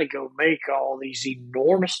 you got to go make all these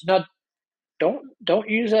enormous, no, don't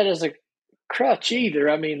use that as a crutch either.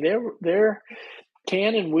 I mean, there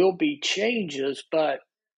can and will be changes, but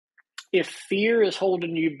if fear is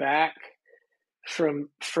holding you back from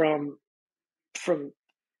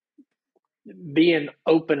being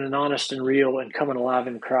open and honest and real and coming alive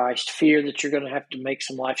in Christ, fear that you're going to have to make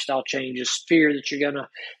some lifestyle changes, fear that you're going to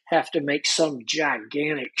have to make some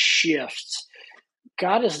gigantic shifts,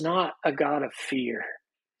 God is not a God of fear.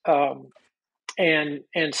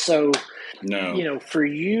 And so, No. For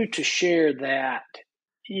you to share that,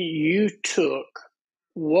 you took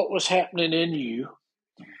what was happening in you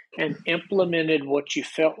and implemented what you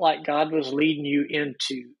felt like God was leading you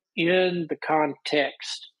into in the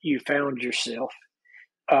context you found yourself.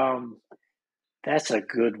 That's a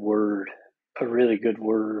good word. a really good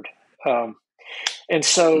word. Um, and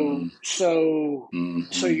so, Mm, so,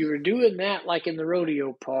 so mm-hmm. you were doing that like in the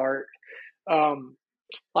rodeo part. Um,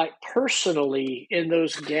 like personally, in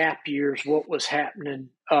those gap years, what was happening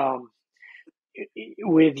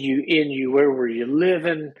with you, in you? Where were you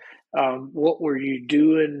living? What were you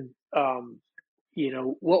doing?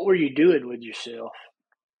 What were you doing with yourself?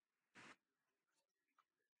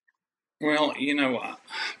 Well,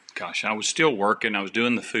 gosh, I was still working. I was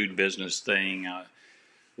doing the food business thing.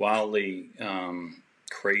 Wildly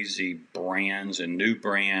crazy brands and new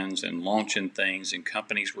brands and launching things and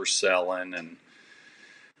companies were selling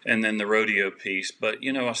and then the rodeo piece. But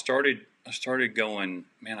I started going,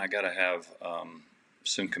 man, I got to have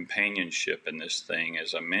some companionship in this thing,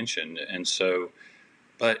 as I mentioned. And so,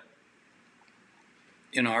 but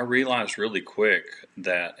I realized really quick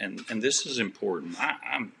that, and this is important.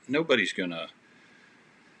 I'm nobody's gonna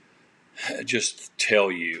just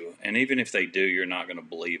tell you, and even if they do, you're not gonna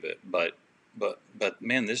believe it. But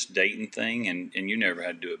man, this dating thing, and you never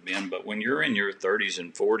had to do it, Ben. But when you're in your 30s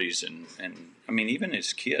and 40s, and I mean, even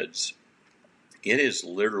as kids, it is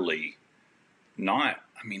literally not.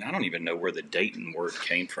 I mean, I don't even know where the dating word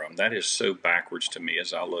came from. That is so backwards to me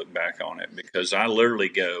as I look back on it, because I literally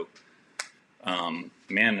go,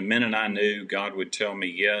 man, the minute I knew, God would tell me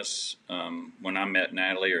yes when I met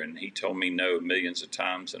Natalie, and he told me no millions of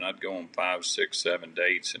times, and I'd go on 5, 6, 7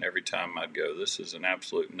 dates, and every time I'd go, this is an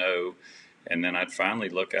absolute no. And then I'd finally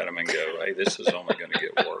look at him and go, hey, this is only going to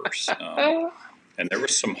get worse. And there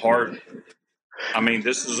was some hard, I mean,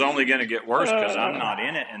 this is only going to get worse because I'm not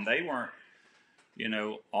in it, and they weren't,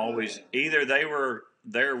 always either they were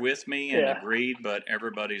there with me and Yeah, agreed, but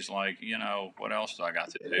everybody's like, what else do I got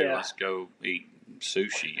to do? yeah, Let's go eat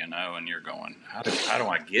sushi, and you're going, how do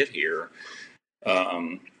I get here?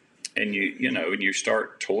 Um, and you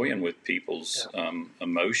start toying with people's yeah.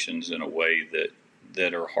 emotions in a way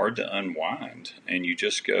that are hard to unwind, and you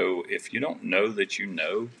just go, if you don't know that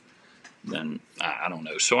then I don't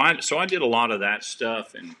know. So I did a lot of that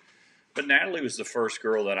stuff, but Natalie was the first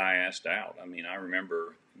girl that I asked out. I mean, I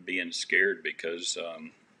remember being scared because I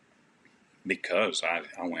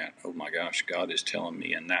went, oh my gosh, God is telling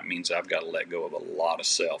me, and that means I've got to let go of a lot of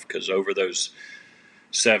self, because over those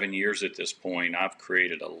 7 years at this point, I've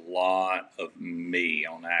created a lot of me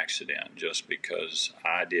on accident just because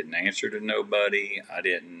I didn't answer to nobody. I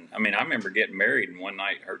mean, I remember getting married, and one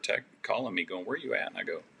night her calling me going, where you at? And I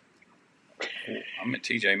go, oh, I'm at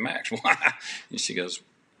TJ Maxx. Why? And she goes,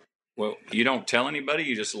 well, you don't tell anybody,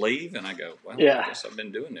 you just leave? And I go, well, I Yeah, guess I've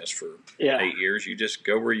been doing this for yeah. 8 years. You just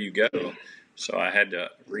go where you go. So I had to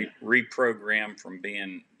reprogram from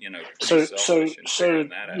being, pretty So, so, selfish and so figuring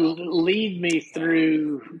that out. lead me Um,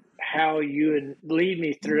 through lead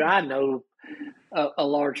me through. I know a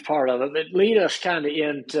large part of it, but lead us kind of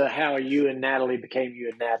into how you and Natalie became you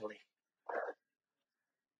and Natalie.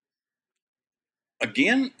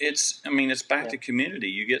 Again, it's back Yeah, to community.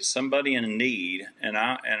 You get somebody in need,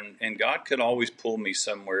 and God could always pull me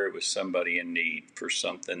somewhere with somebody in need for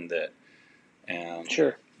something that um,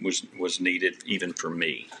 sure. was needed even for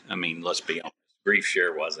me. I mean, let's be honest. Grief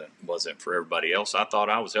share wasn't for everybody else. I thought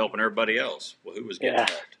I was helping everybody else. Well, who was getting Yeah,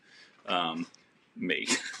 helped? Me.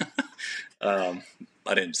 um,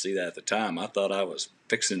 I didn't see that at the time. I thought I was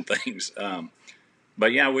fixing things.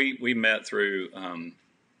 But yeah, we met through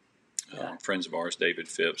yeah, friends of ours, David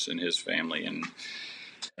Phipps and his family,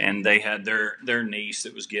 and they had their niece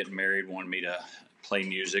that was getting married, wanted me to play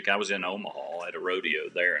music. I was in Omaha at a rodeo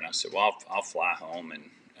there, and I said, well, I'll fly home and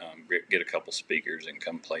get a couple speakers and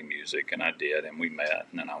come play music, and I did, and we met,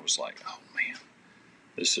 and then I was like, oh man,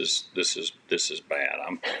 this is bad.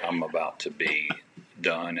 I'm about to be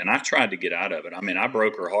done, and I tried to get out of it. I mean, I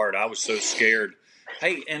broke her heart. I was so scared.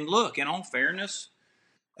 Hey, and look, in all fairness,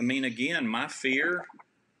 I mean, again, my fear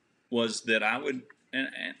was that I would,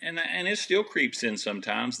 and it still creeps in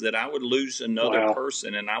sometimes, that I would lose another wow,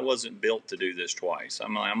 person, and I wasn't built to do this twice.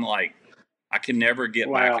 I'm like, I can never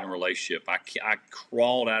get back in wow, a relationship. I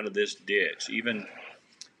crawled out of this ditch. Even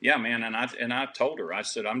yeah, man, and I told her, I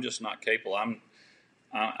said, I'm just not capable. I'm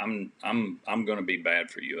going to be bad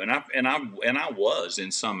for you, and I was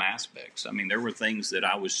in some aspects. I mean, there were things that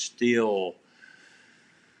I was still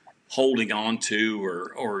holding on to,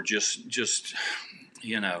 or just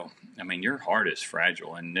I mean, your heart is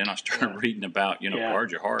fragile. And then I yeah, started reading about, yeah,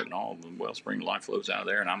 guard your heart, and all the wellspring of life flows out of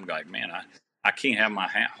there. And I'm like, man, I can't have my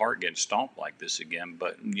heart getting stomped like this again.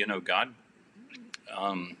 But, God,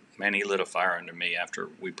 man, he lit a fire under me after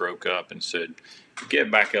we broke up and said, get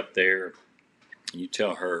back up there and you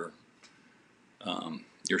tell her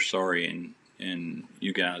you're sorry, and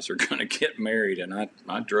you guys are going to get married. And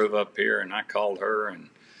I drove up here and I called her, and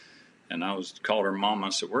And I called her mom. I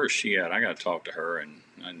said, "Where's she at? I got to talk to her." And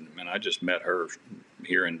I just met her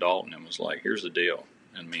here in Dalton and was like, "Here's the deal."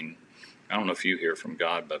 I mean, I don't know if you hear from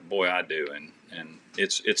God, but boy, I do. And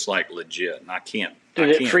it's like legit. And I can't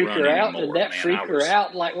freak run her out? anymore. Did that freak her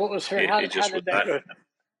out? Like, what was her? How It just did was. that go?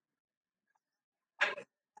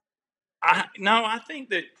 No, I think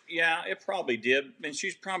that, yeah, it probably did. And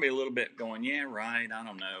she's probably a little bit going, yeah, right. I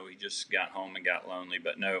don't know. He just got home and got lonely.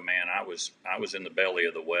 But no, man, I was in the belly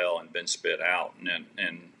of the well and been spit out. And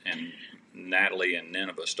Natalie and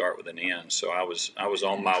Nineveh start with an N. So I was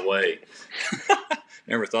on my way.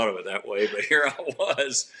 Never thought of it that way, but here I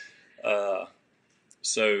was.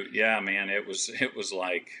 So yeah, man, it was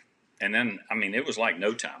like, and then, I mean, it was like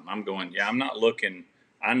no time. I'm going, yeah, I'm not looking.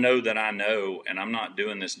 I know that I know, and I'm not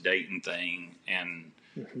doing this dating thing, and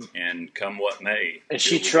come what may. And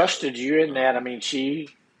she trusted you in that. I mean,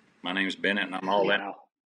 my name's Bennett, and I'm all in.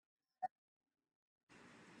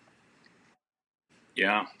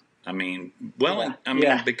 Yeah, I mean, well,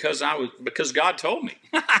 because God told me.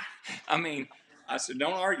 I mean, I said,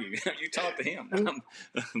 don't argue. You talk to him.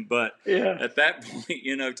 But at that point,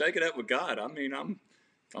 take it up with God. I mean,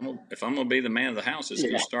 if I'm going to be the man of the house, it's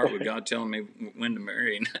going to start with God telling me when to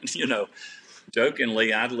marry. And,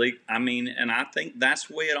 jokingly, I mean, and I think that's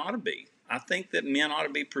the way it ought to be. I think that men ought to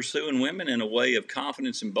be pursuing women in a way of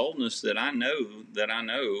confidence and boldness that I know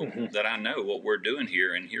what we're doing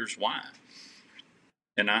here, and here's why.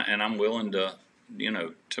 And I'm willing to,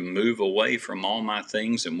 to move away from all my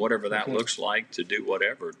things and whatever that looks like, to do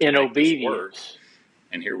whatever to in make obedience. This work.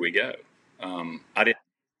 And here we go.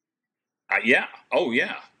 Yeah. Oh,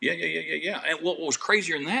 yeah. Yeah. And what was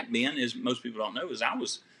crazier than that, Ben, is most people don't know, is I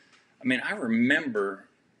remember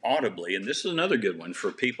audibly, and this is another good one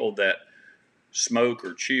for people that smoke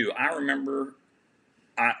or chew. I remember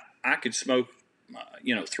I could smoke,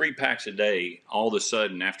 3 packs a day all of a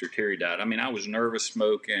sudden after Terry died. I mean, I was nervous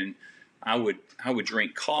smoking. I would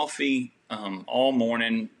drink coffee all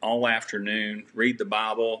morning, all afternoon, read the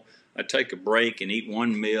Bible. I'd take a break and eat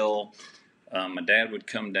one meal. My dad would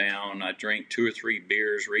come down. I'd drink 2 or 3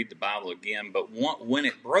 beers, read the Bible again. But when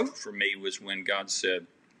it broke for me was when God said,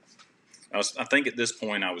 I think at this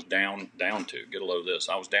point I was down to, get a load of this,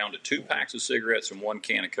 I was down to 2 packs of cigarettes and 1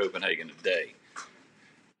 can of Copenhagen a day.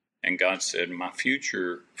 And God said, my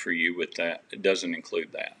future for you with that, it doesn't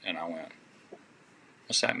include that. And I went,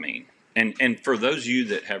 what's that mean? And for those of you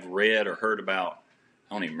that have read or heard about,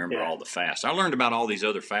 I don't even remember all the fasts. I learned about all these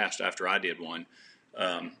other fasts after I did one.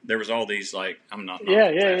 There was all these, like, I'm not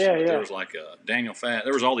fasting, but there was like a Daniel fast.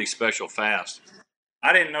 There was all these special fasts.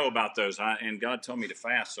 I didn't know about those, and God told me to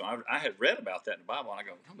fast. So I had read about that in the Bible, and I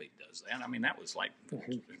go, nobody does that. I mean, that was like a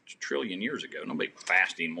trillion years ago. Nobody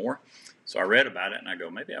fasts anymore. So I read about it, and I go,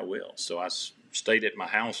 maybe I will. So I stayed at my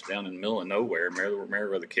house down in the middle of nowhere,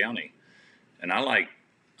 Meriwether County, and I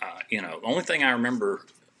the only thing I remember,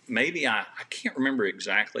 maybe I can't remember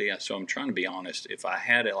exactly, so I'm trying to be honest, if I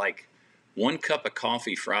had like 1 cup of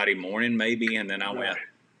coffee Friday morning maybe, and then I went,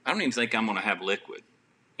 I don't even think I'm going to have liquid.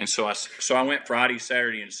 And so I went Friday,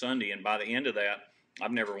 Saturday, and Sunday, and by the end of that,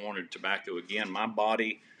 I've never wanted tobacco again. My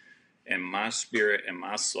body and my spirit and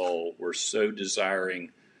my soul were so desiring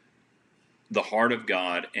the heart of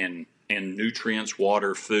God and nutrients,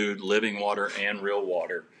 water, food, living water, and real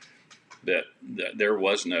water, that there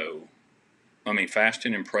was no,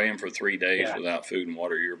 fasting and praying for 3 days without food and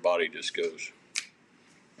water, your body just goes.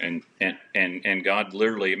 And God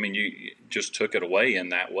literally, you just took it away in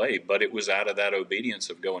that way, but it was out of that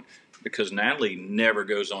obedience of going, because Natalie never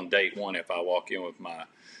goes on date 1 if I walk in with my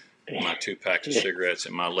 2 packs of cigarettes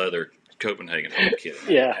and my leather Copenhagen. I'm kidding.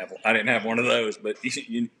 I didn't have one of those, but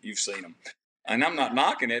you've seen them. And I'm not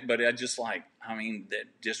knocking it, but I just that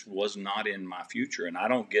just was not in my future. And I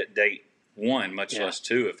don't get date 1, much less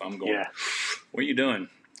 2, if I'm going, what are you doing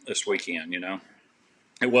this weekend?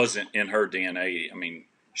 It wasn't in her DNA.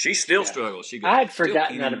 She still struggles. She goes, I had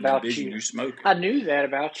forgotten that about you. I knew that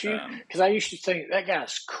about you because I used to think that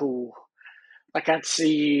guy's cool. Like I'd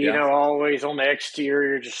see, always on the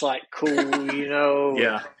exterior, just like cool,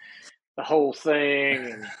 the whole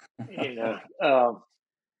thing, and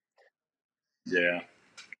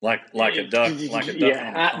like a duck,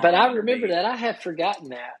 but I remember that. I had forgotten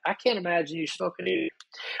that. I can't imagine you smoking either.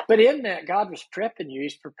 But in that, God was prepping you.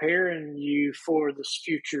 He's preparing you for the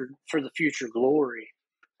future glory.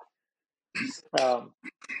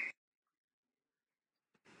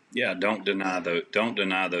 Don't deny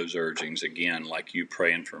those urgings again, like you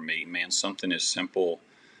praying for me, man. Something as simple.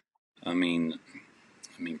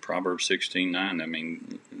 Proverbs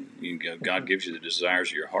 16:9. God gives you the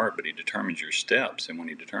desires of your heart, but He determines your steps. And when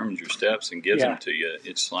He determines your steps and gives them to you,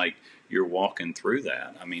 it's like you're walking through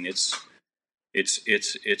that. I mean, it's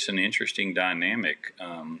an interesting dynamic.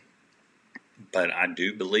 But I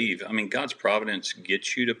do believe, I mean, God's providence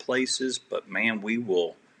gets you to places, but man, we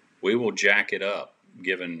will jack it up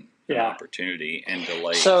given an Yeah. opportunity and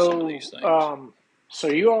delay some of these things. So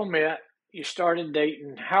you all met, you started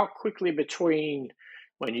dating. How quickly between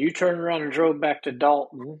when you turned around and drove back to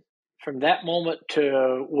Dalton, from that moment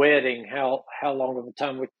to wedding, how long of a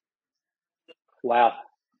time would? Wow.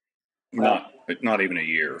 Wow. Not even a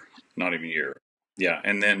year, not even a year. Yeah,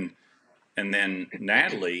 and then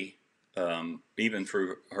Natalie, even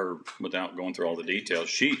through her, without going through all the details,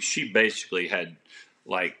 she basically had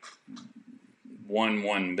like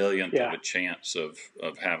one millionth of a chance of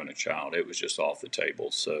having a child. It was just off the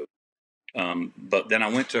table. So, but then I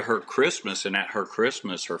went to her Christmas, and at her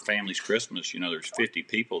Christmas, her family's Christmas, there's 50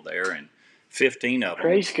 people there, and 15 of them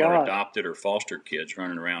Praise are God. adopted or foster kids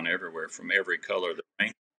running around everywhere from every color of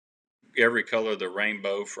the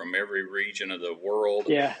rainbow, from every region of the world.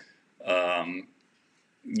 Yeah.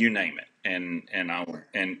 You name it. And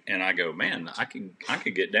I go, man, I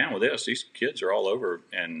could get down with this. These kids are all over,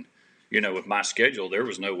 and with my schedule, there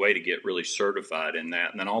was no way to get really certified in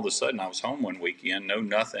that. And then all of a sudden, I was home one weekend, no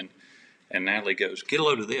nothing, and Natalie goes, "Get a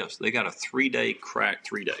load of this. They got a 3-day crack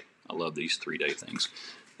 3-day. I love these 3-day things.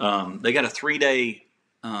 They got a 3-day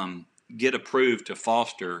get approved to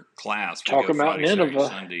foster class. We Talking go about Friday, Saturday, Nineveh.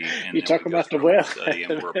 Sunday, and You then talk we go about the through well. study,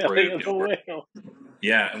 and we're approved. The well.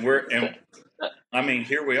 Yeah, and I mean,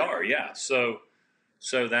 here we are. Yeah, so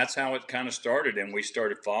that's how it kind of started, and we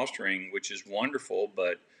started fostering, which is wonderful.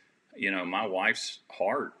 But my wife's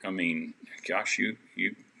heart. I mean, gosh,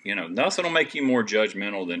 nothing will make you more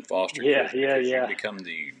judgmental than foster kids, because you become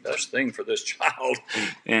the best thing for this child.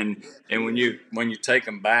 And when you take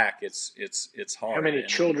them back, it's hard. How many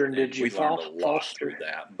children did you we've learned a lot foster through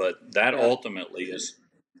that, but that ultimately is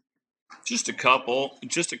just a couple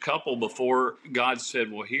before God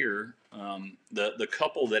said, well, here, the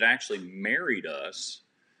couple that actually married us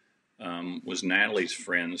was Natalie's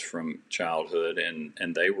friends from childhood,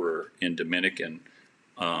 and they were in Dominican,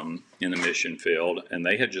 in the mission field, and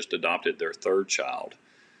they had just adopted their third child.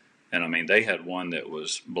 And I mean, they had one that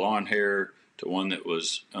was blonde hair, to one that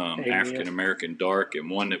was African American dark, and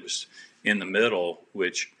one that was in the middle,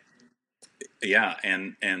 which, yeah,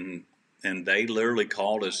 and they literally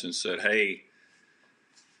called us and said, hey,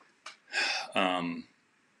 and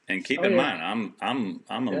keep in mind, I'm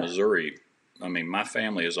a Missouri. I mean, my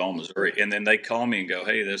family is all Missouri. And then they call me and go,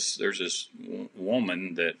 hey, there's this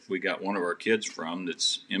woman that we got one of our kids from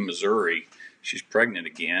that's in Missouri. She's pregnant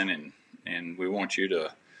again, and we want you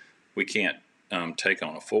to, we can't take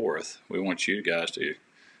on a fourth. We want you guys to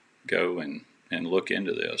go and look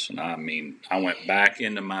into this. And I mean, I went back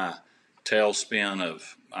into my tailspin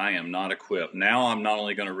of, I am not equipped. Now I'm not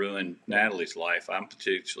only going to ruin Natalie's life, I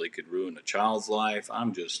potentially could ruin a child's life.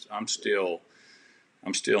 I'm still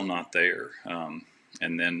not there.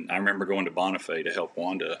 And then I remember going to Bonifay to help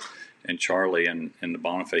Wanda and Charlie and the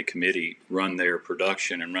Bonifay committee run their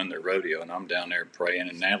production and run their rodeo. And I'm down there praying,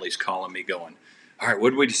 and Natalie's calling me going, all right,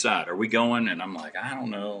 what did we decide? Are we going? And I'm like, I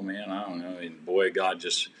don't know, man. I don't know. And boy, God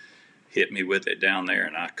just hit me with it down there.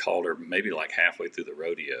 And I called her maybe like halfway through the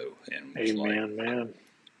rodeo, and was Amen, like, man.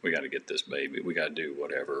 We got to get this baby. We got to do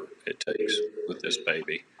whatever it takes with this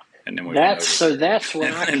baby. And then that's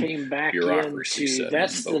when I came back into,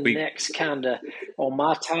 that's the next kind of, on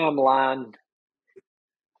my timeline,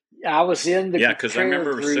 I was in the because I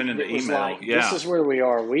remember sending the email. Like, this is where we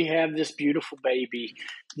are. We have this beautiful baby.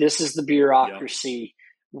 This is the bureaucracy.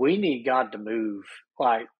 We need God to move.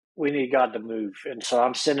 Like, we need God to move. And so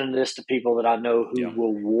I'm sending this to people that I know who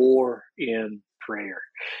will war in prayer.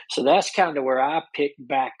 So that's kind of where I picked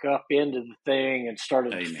back up into the thing and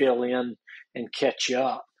started to fill in and catch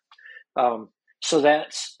up. So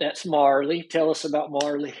that's Marley. Tell us about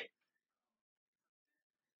Marley.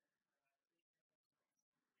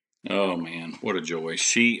 Oh man, what a joy!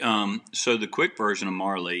 She so the quick version of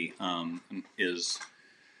Marley is,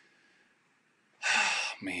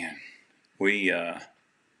 man, we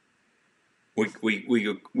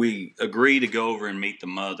agree to go over and meet the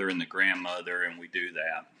mother and the grandmother, and we do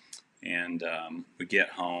that, and we get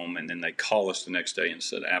home, and then they call us the next day and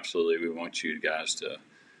said, absolutely, we want you guys to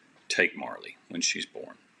take Marley when she's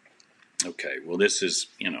born. Okay, well, this is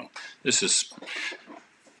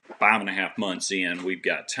 5.5 months in. We've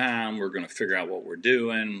got time. We're going to figure out what we're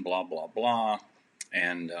doing, blah, blah, blah.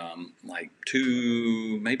 And like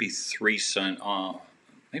 2, maybe 3,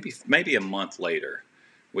 maybe a month later,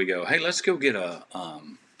 we go, hey, let's go get a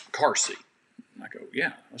car seat. I go,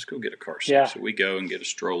 yeah, let's go get a car seat. Yeah. So we go and get a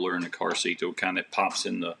stroller and a car seat that kind of pops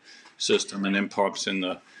in the system and then pops in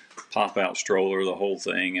the pop-out stroller, the whole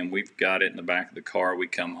thing, and we've got it in the back of the car. We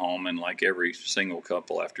come home, and like every single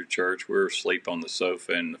couple after church, we're asleep on the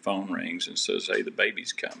sofa, and the phone rings and says, "Hey, the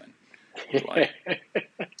baby's coming." We're like,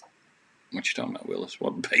 "What you talking about, Willis?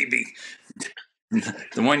 What baby?"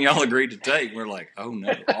 The one y'all agreed to take. We're like, "Oh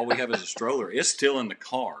no, all we have is a stroller. It's still in the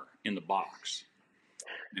car, in the box."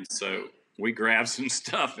 And so we grab some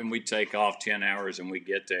stuff and we take off 10 hours and we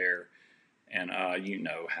get there. And you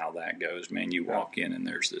know how that goes, man. You walk in and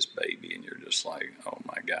there's this baby and you're just like, oh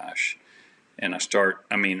my gosh. And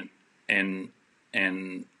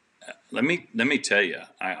let me tell you,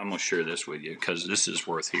 I'm going to share this with you because this is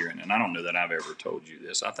worth hearing. And I don't know that I've ever told you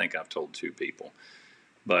this. I think I've told 2 people.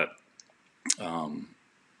 But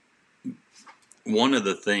one of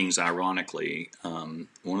the things, ironically, one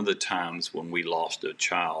of the times when we lost a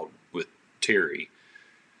child with Terry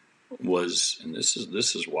was, and this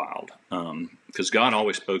is wild, because God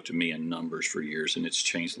always spoke to me in numbers for years, and it's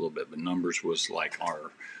changed a little bit, but numbers was like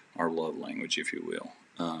our love language, if you will.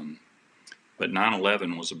 But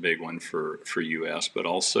 9/11 was a big one for U.S., but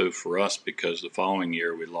also for us because the following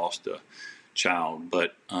year we lost a child.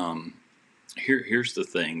 But here's the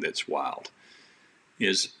thing that's wild,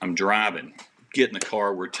 is I'm driving, get in the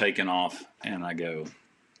car, we're taking off, and I go,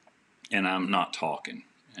 and I'm not talking.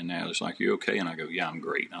 And now it's like, you okay? And I go, yeah, I'm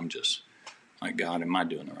great. I'm just like, God, am I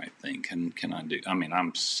doing the right thing? Can I do? I mean,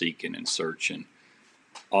 I'm seeking and searching.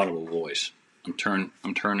 Audible voice. I'm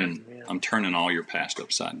turning all your past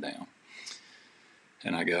upside down.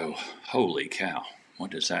 And I go, holy cow,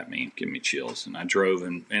 what does that mean? Give me chills. And I drove,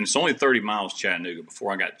 and it's only 30 miles to Chattanooga.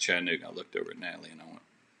 Before I got to Chattanooga, I looked over at Natalie and I went,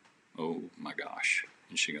 oh my gosh.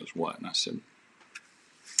 And she goes, what? And I said,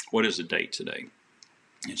 what is the date today?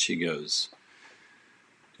 And she goes,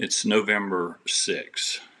 it's November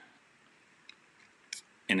 6th.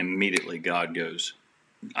 And immediately God goes,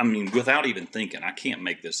 I mean, without even thinking, I can't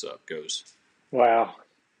make this up, goes, wow,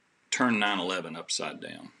 turn 9/11 upside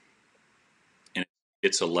down. And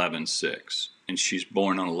it's 11/6. And she's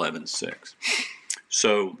born on 11/6.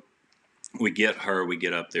 So we get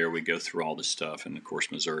up there, we go through all this stuff. And of course,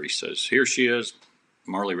 Missouri says, here she is,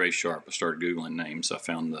 Marley Ray Sharp. I started Googling names. I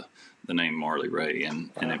found the name Marley Ray, and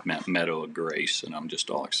it meant Meadow of Grace, and I'm just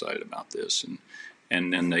all excited about this.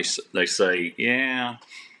 And then they say, yeah,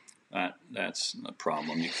 that's a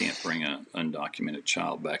problem. You can't bring an undocumented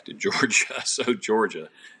child back to Georgia. So Georgia,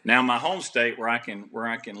 now my home state where I can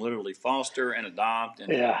literally foster and adopt and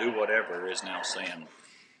do whatever, is now saying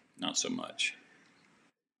not so much.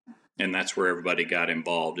 And that's where everybody got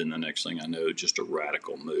involved. And the next thing I know, just a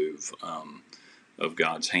radical move of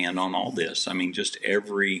God's hand on all this. I mean, just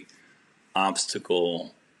every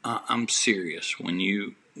obstacle. I'm serious. When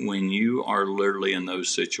you are literally in those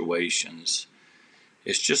situations,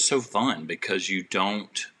 it's just so fun because you're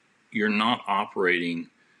not operating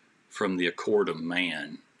from the accord of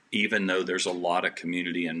man, even though there's a lot of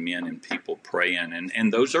community and men and people praying.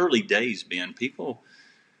 And those early days, Ben, people,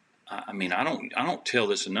 I mean, I don't tell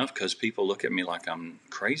this enough because people look at me like I'm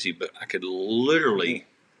crazy, but I could literally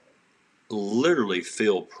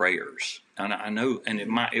feel prayers. And I know, and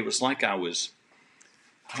it was like I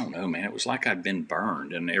don't know, man. It was like I'd been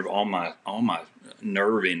burned, and all my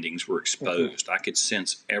nerve endings were exposed. I could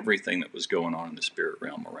sense everything that was going on in the spirit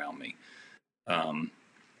realm around me.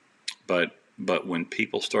 But when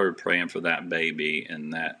people started praying for that baby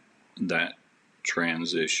and that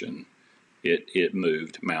transition, it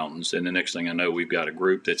moved mountains. And the next thing I know, we've got a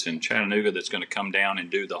group that's in Chattanooga that's going to come down and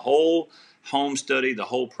do the whole home study, the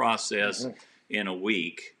whole process in a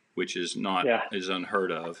week, which is is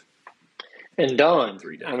unheard of. And done.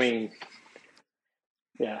 3 days. I mean,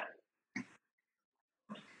 yeah.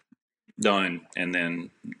 Done. And then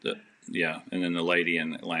the lady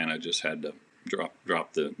in Atlanta just had to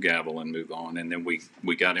drop the gavel and move on. And then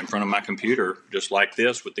we got in front of my computer just like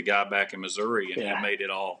this with the guy back in Missouri, and he made it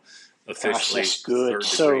all officially third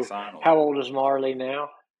degree final. How old is Marley now?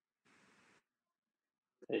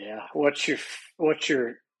 Yeah. What's your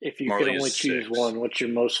if you Marley could only choose 6. one, what's your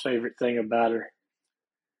most favorite thing about her?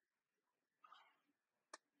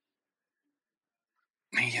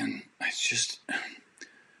 Man, it's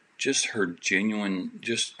just her genuine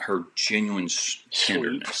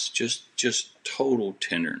tenderness, just total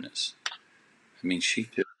tenderness. I mean, she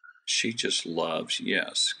just loves.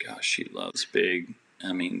 Yes, gosh, she loves big.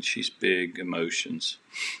 I mean, she's big emotions,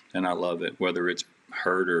 and I love it. Whether it's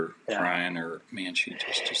hurt or crying or, man, she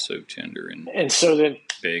just is so tender and so then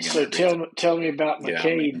big. So tell me about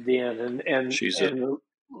McCade then, and she's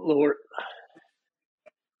Lord.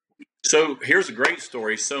 So here's a great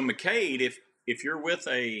story. So McCade, if you're with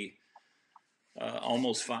a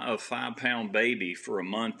almost a 5-pound baby for a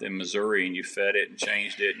month in Missouri, and you fed it and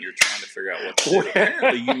changed it, and you're trying to figure out what to do.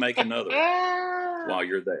 Apparently, you make another one while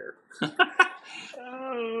you're there.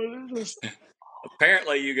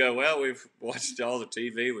 Apparently, you go, well, we've watched all the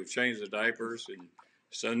TV, we've changed the diapers, and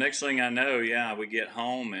so next thing I know, yeah, we get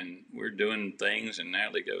home and we're doing things, and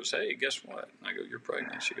Natalie goes, hey, guess what? And I go, you're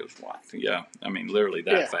pregnant. She goes, what? Yeah, I mean, literally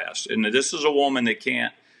that fast. And this is a woman that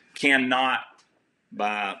cannot,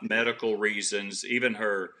 by medical reasons, even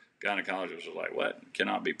her gynecologist was like, what?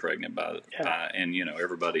 Cannot be pregnant by and,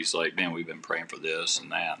 everybody's like, man, we've been praying for this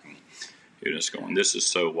and that. And you're just going, this is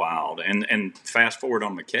so wild. And fast forward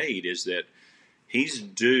on McCade is that he's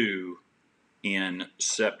due in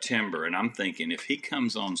September, and I'm thinking if he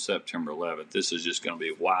comes on September 11th, this is just going to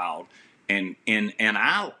be wild. And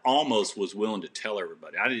I almost was willing to tell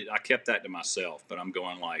everybody. I kept that to myself, but I'm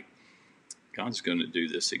going like, God's going to do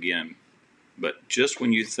this again. But just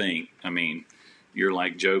when you think, I mean, you're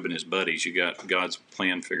like Job and his buddies, you got God's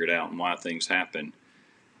plan figured out and why things happen.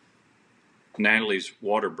 Natalie's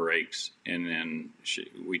water breaks, and then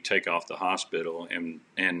we take off the hospital,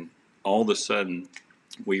 and all of a sudden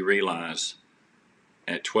we realize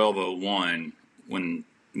at 12:01 when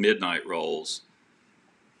midnight rolls,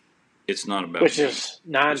 it's not about which is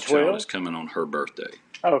 9/12. It's coming on her birthday.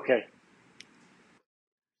 Okay.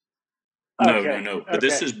 No. But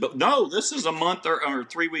this is a month or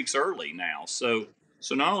 3 weeks early now. So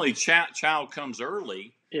not only child comes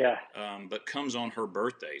early, but comes on her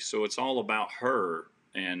birthday. So it's all about her,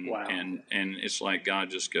 and it's like God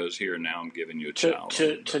just goes, here, now I'm giving you a child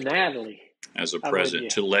to Natalie as a present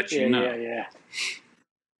to let you know. Yeah.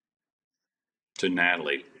 To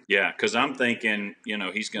Natalie. Yeah, because I'm thinking,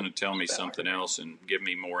 he's going to tell me something else and give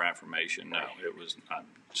me more affirmation. No, it was not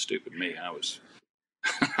stupid me. I was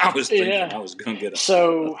thinking I was going to get a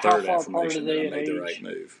third affirmation that I made the right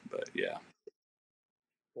move. But yeah.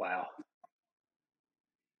 Wow.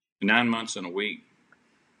 9 months and a week.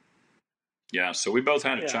 Yeah, so we both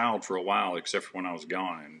had a child for a while, except for when I was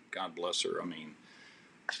gone, and God bless her. I mean,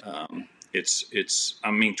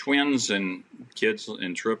 twins and kids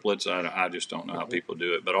and triplets, I just don't know how people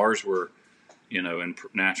do it. But ours were, in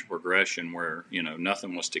natural progression where,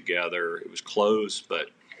 nothing was together. It was close, but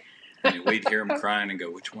we'd hear them crying and go,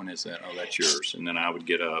 which one is that? Oh, that's yours. And then I would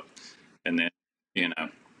get up, and then,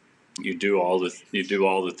 you do all the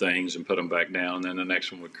things and put them back down. And then the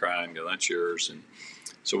next one would cry and go, that's yours. And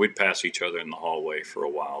so we'd pass each other in the hallway for a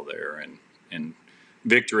while there. And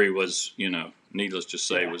victory was, needless to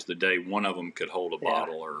say, was the day one of them could hold a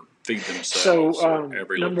bottle or feed themselves. So,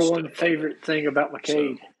 number one favorite thing about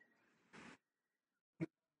McCade?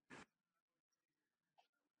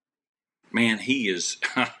 Man, he is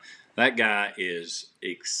that guy is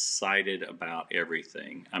excited about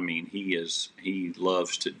everything. I mean, he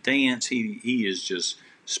loves to dance. He is just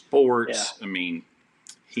sports. I mean,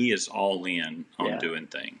 he is all in on doing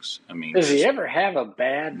things. I mean, does he ever have a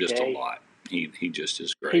bad day? Just a lot. He just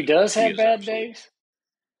is great. He does have bad days?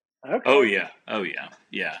 Okay. Oh yeah.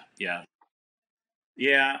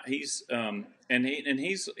 Yeah, he's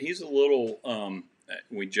he's a little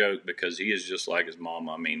we joke because he is just like his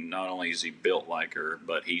mama. I mean, not only is he built like her,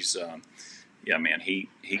 but he's when he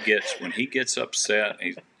gets upset,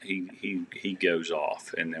 he goes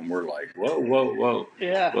off, and then we're like, whoa,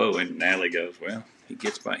 and Natalie goes, well, he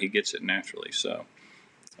gets it naturally. So,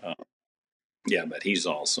 but he's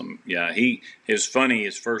awesome. Yeah, it was funny.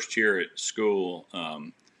 His first year at school,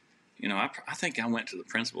 I think I went to the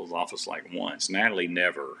principal's office like once. Natalie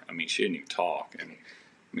never. I mean, she didn't even talk, and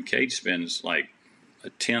McCade spends like a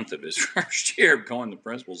tenth of his first year going to the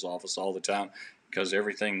principal's office all the time because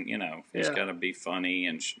everything, he's got to be funny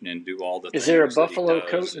and do all the things. Is there a buffalo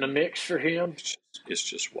coat in the mix for him? It's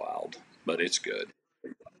just wild, but it's good.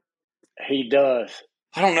 He does.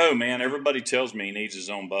 I don't know, man. Everybody tells me he needs his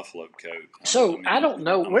own buffalo coat. So I don't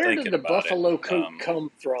know. Where did the buffalo coat come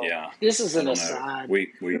from? Yeah. This is an aside.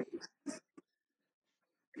 We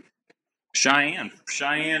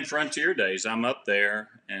Cheyenne Frontier Days. I'm up there,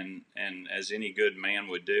 and as any good man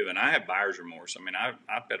would do, and I have buyer's remorse. I mean, I've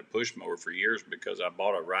had a push mower for years because I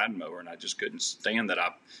bought a riding mower, and I just couldn't stand that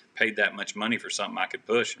I paid that much money for something I could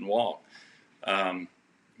push and walk.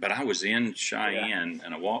 But I was in Cheyenne,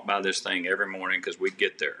 and I walked by this thing every morning because we'd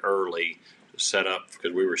get there early to set up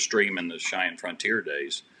because we were streaming the Cheyenne Frontier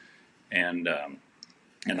Days, and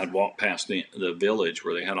I'd walk past the village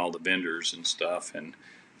where they had all the vendors and stuff, and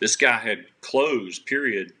this guy had clothes,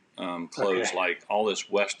 like all this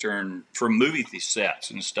Western, for movie sets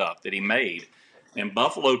and stuff that he made. And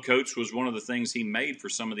buffalo coats was one of the things he made for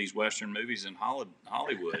some of these Western movies in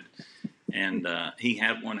Hollywood. And he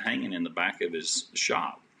had one hanging in the back of his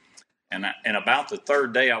shop. And about the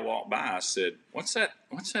third day I walked by, I said, "What's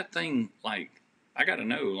that thing like? I got to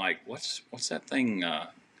know, like, what's that thing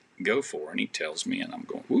go for?" And he tells me, and I'm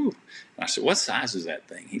going, "Ooh." And I said, "What size is that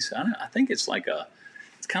thing?" He said, "I think it's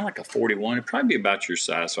kind of like a 41. It'd probably be about your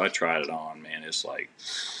size." So I tried it on, man. It's like,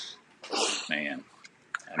 man,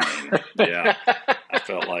 I mean, yeah, I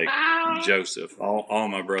felt like Joseph. All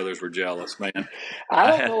my brothers were jealous, man. I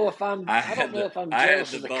don't know if I'm I had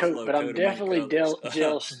jealous the of the coat, buffalo but I'm coat among definitely colors.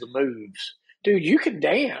 jealous of the moves. Dude, you can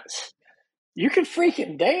dance. You can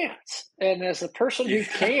freaking dance. And as a person who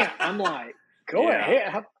can't, I'm like, go Yeah,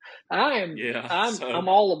 ahead. yeah. I'm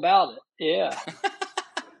all about it. Yeah.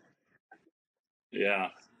 Yeah,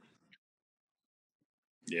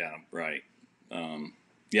 yeah, right. Um,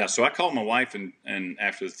 yeah, so I called my wife, and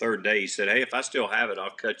after the third day, he said, "Hey, if I still have it,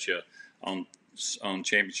 I'll cut you on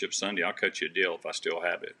Championship Sunday. I'll cut you a deal if I still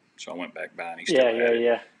have it." So I went back by, and he still had it.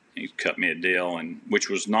 Yeah. He cut me a deal, and which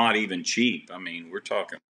was not even cheap. I mean, we're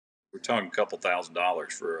talking a couple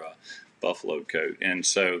 $1,000s for a buffalo coat, and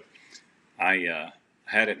so I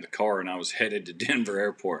had it in the car, and I was headed to Denver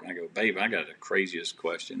Airport, and I go, "Babe, I got the craziest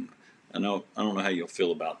question. I don't know how you'll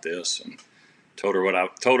feel about this," and told her what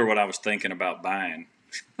I was thinking about buying,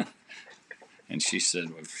 and she said,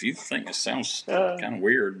 "Well, if you think it sounds kind of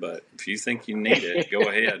weird, but if you think you need it, go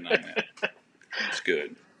ahead." And I went, "It's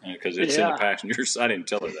good because it's in the Yeah. passenger seat." I didn't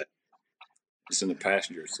tell her that it's in the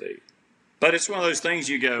passenger seat, but it's one of those things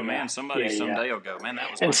you go, man. Somebody someday will go, "Man,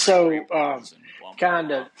 that was my And great so, grandpa's," and blah blah kind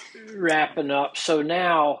blah. of wrapping up. So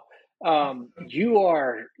now, you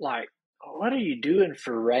are like, what are you doing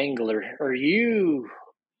for Wrangler? Are you?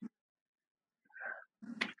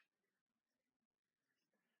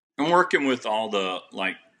 I'm working with all the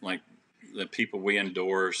like the people we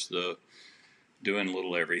endorse, the doing a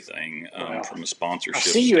little everything Well, from a I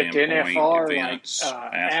sponsorship see you at the standpoint, NFR, like events, after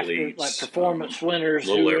like athletes, performance winners,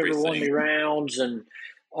 little whoever won everything. the rounds, and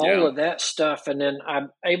all Yeah. of that stuff. And then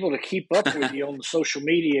I'm able to keep up with you on the social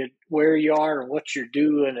media, where you are and what you're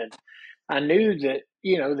doing. And I knew that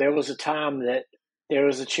there was a time that there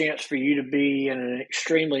was a chance for you to be in an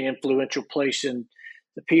extremely influential place in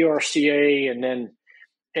the PRCA, and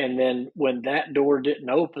then when that door didn't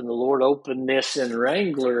open, the Lord opened this in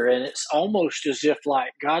Wrangler. And it's almost as if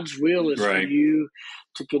like God's will is for Right. you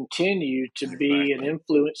to continue to be an Exactly.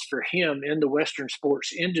 influence for Him in the Western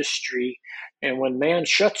sports industry. And when man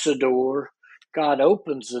shuts a door, God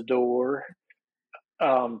opens the door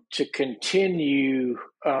to continue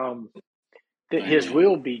that His Amen.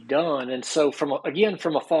 will be done. And so, from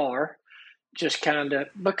afar, just kind of,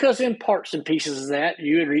 because in parts and pieces of that,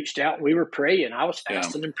 you had reached out and we were praying. I was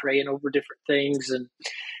fasting and praying over different things. And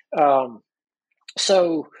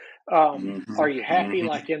so are you happy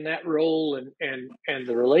like in that role, and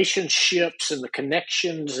the relationships and the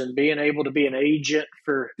connections and being able to be an agent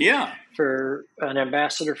for Yeah. an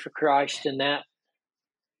ambassador for Christ in that?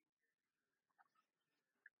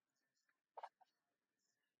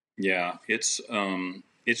 Yeah. It's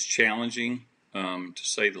challenging to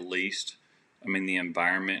say the least. I mean, the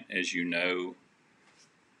environment, as you know,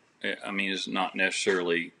 I mean, is not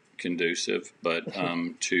necessarily conducive, but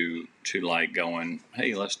to like going,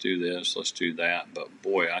 "Hey, let's do this, let's do that." But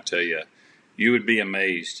boy, I tell you, you would be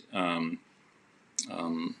amazed the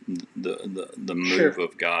move Sure.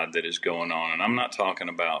 of God that is going on. And I'm not talking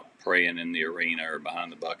about praying in the arena or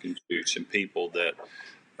behind the bucket shoots and people that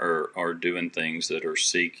are doing things that are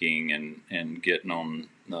seeking and getting on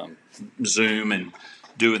Zoom and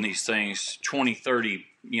doing these things, 20, 30,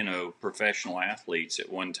 professional athletes at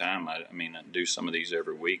one time. I mean, I do some of these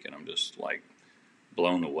every week and I'm just like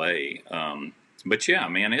blown away. But yeah,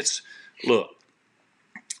 man, look,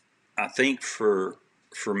 I think for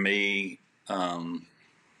me, and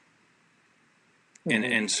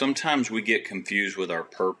sometimes we get confused with our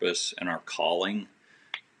purpose and our calling,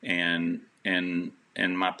 and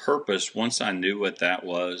my purpose, once I knew what that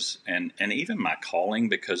was, and even my calling,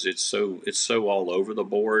 because it's so all over the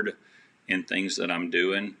board in things that I'm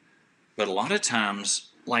doing. But a lot of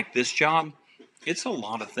times, like this job, it's a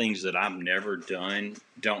lot of things that I've never done,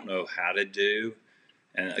 don't know how to do.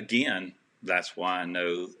 And again, that's why I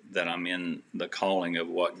know that I'm in the calling of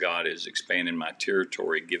what God is expanding my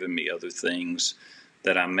territory, giving me other things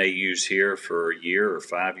that I may use here for a year or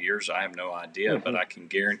 5 years. I have no idea, but I can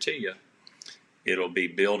guarantee you it'll be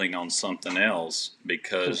building on something else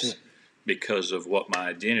because of what my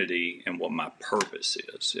identity and what my purpose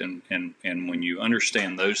is. And when you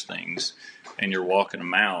understand those things and you're walking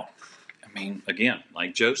them out, I mean, again,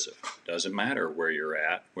 like Joseph, doesn't matter where you're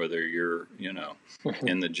at, whether you're,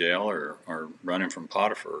 in the jail or running from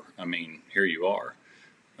Potiphar. I mean, here you are.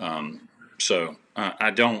 So I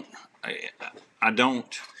don't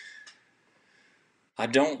I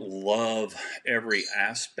don't love every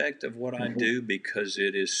aspect of what I do because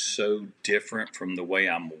it is so different from the way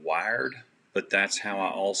I'm wired. But that's how I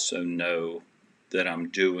also know that I'm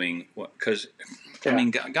doing what, because I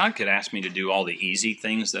mean, God could ask me to do all the easy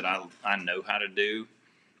things that I know how to do.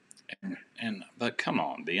 But come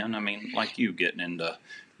on, Ben. I mean, like you getting into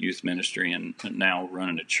youth ministry and now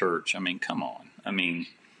running a church. I mean, come on. I mean,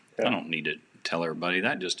 I don't need to tell everybody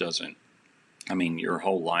that just doesn't. I mean, your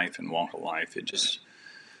whole life and walk of life, it's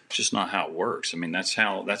just not how it works. I mean, that's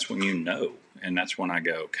when you know, and that's when I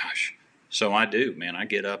go, gosh. So I do, man. I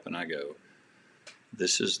get up and I go,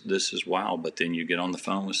 this is wild. But then you get on the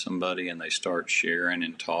phone with somebody and they start sharing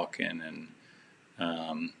and talking, and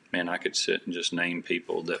man, I could sit and just name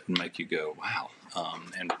people that would make you go, wow.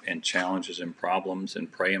 And challenges and problems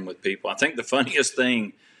and praying with people. I think the funniest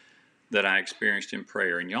thing that I experienced in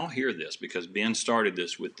prayer, and y'all hear this because Ben started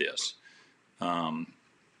this with this,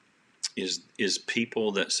 is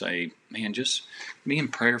people that say, man, just be in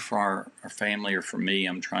prayer for our family or for me.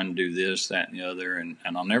 I'm trying to do this, that, and the other. And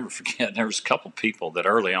I'll never forget, there was a couple people that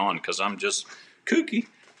early on, because I'm just kooky,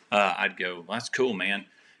 I'd go, well, that's cool, man.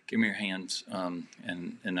 Give me your hands. And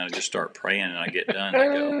I just start praying, and I get done. I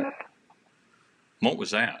go, what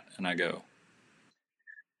was that? And I go,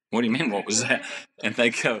 what do you mean, what was that? And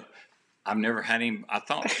they go, I've never had him. I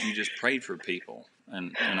thought you just prayed for people.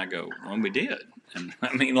 And I go, well, we did. And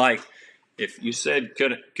I mean, like, if you said,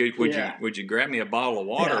 would you grab me a bottle of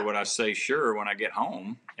water? Would I say, sure, when I get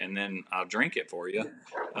home, and then I'll drink it for you.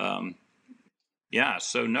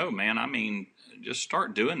 So no, man, I mean, just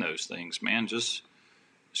start doing those things, man. Just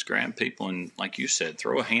grab people and, like you said,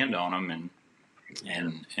 throw a hand on them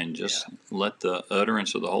and just let the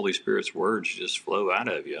utterance of the Holy Spirit's words just flow out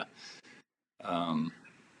of you. And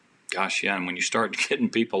when you start getting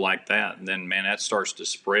people like that, then, man, that starts to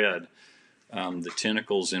spread. The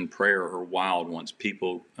tentacles in prayer are wild once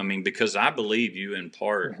people, I mean, because I believe you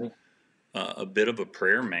impart a bit of a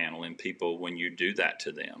prayer mantle in people when you do that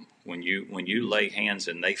to them. When you lay hands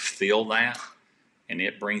and they feel that, and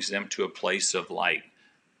it brings them to a place of like,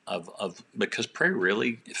 because prayer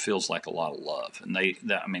really feels like a lot of love, and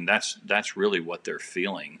that's really what they're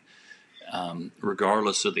feeling,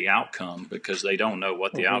 regardless of the outcome, because they don't know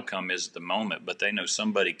what the outcome is at the moment, but they know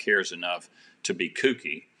somebody cares enough to be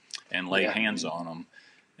kooky and lay hands on them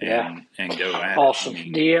and go at awesome. it. I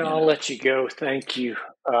mean, Dia, I'll let you go. Thank you.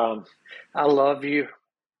 I love you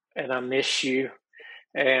and I miss you.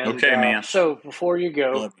 And okay, man. So before you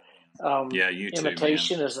go, you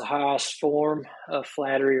imitation too, man. is the highest form of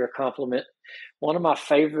flattery or compliment. One of my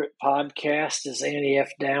favorite podcasts is Annie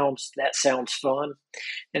F. Downs' That Sounds Fun.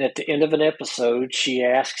 And at the end of an episode, she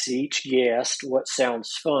asks each guest, what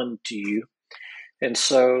sounds fun to you? And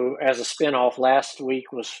so as a spinoff, last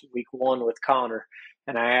week was week 1 with Connor.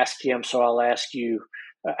 And I asked him, so I'll ask you,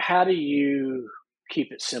 how do you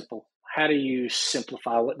keep it simple? How do you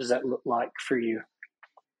simplify? What does that look like for you?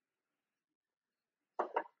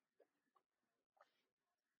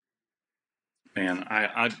 Man,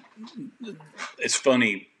 it's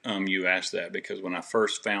funny you asked that, because when I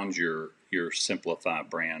first found your Simplify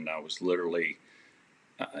brand, I was literally,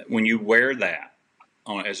 when you wear that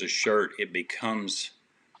as a shirt, it becomes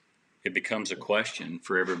a question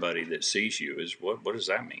for everybody that sees you, is what does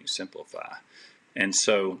that mean, simplify? And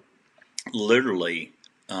so literally,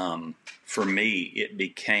 for me, it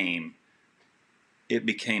became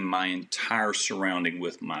my entire surrounding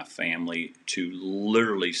with my family to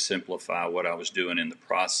literally simplify what I was doing in the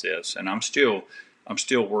process. And I'm still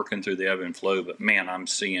working through the ebb and flow, but man, I'm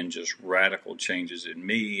seeing just radical changes in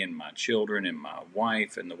me and my children and my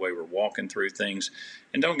wife and the way we're walking through things.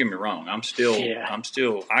 And don't get me wrong,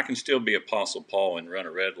 I can still be Apostle Paul and run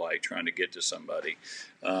a red light trying to get to somebody.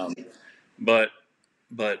 But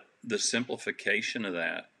the simplification of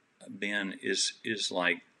that, Ben, is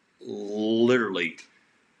like literally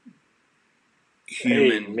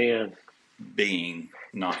human being,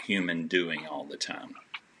 not human doing all the time.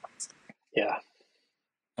 Yeah.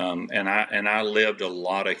 And I lived a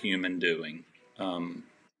lot of human doing.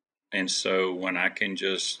 And so when I can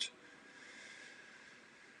just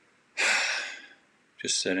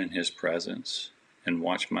sit in his presence and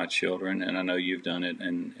watch my children, and I know you've done it,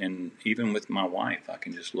 and even with my wife, I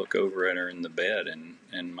can just look over at her in the bed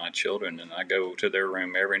and my children, and I go to their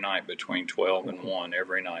room every night between 12 and 1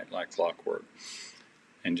 every night like clockwork,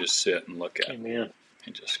 and just sit and look at them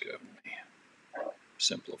and just go, man,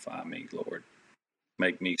 simplify me, Lord.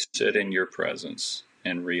 Make me sit in your presence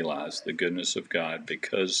and realize the goodness of God,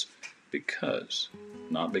 because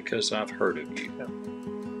not because I've heard of you,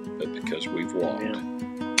 but because we've walked.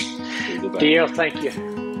 Dio, thank you.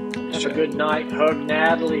 Have a good night. Hug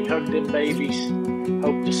Natalie. Hug them babies.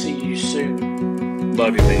 Hope to see you soon.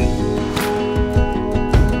 Love you, man.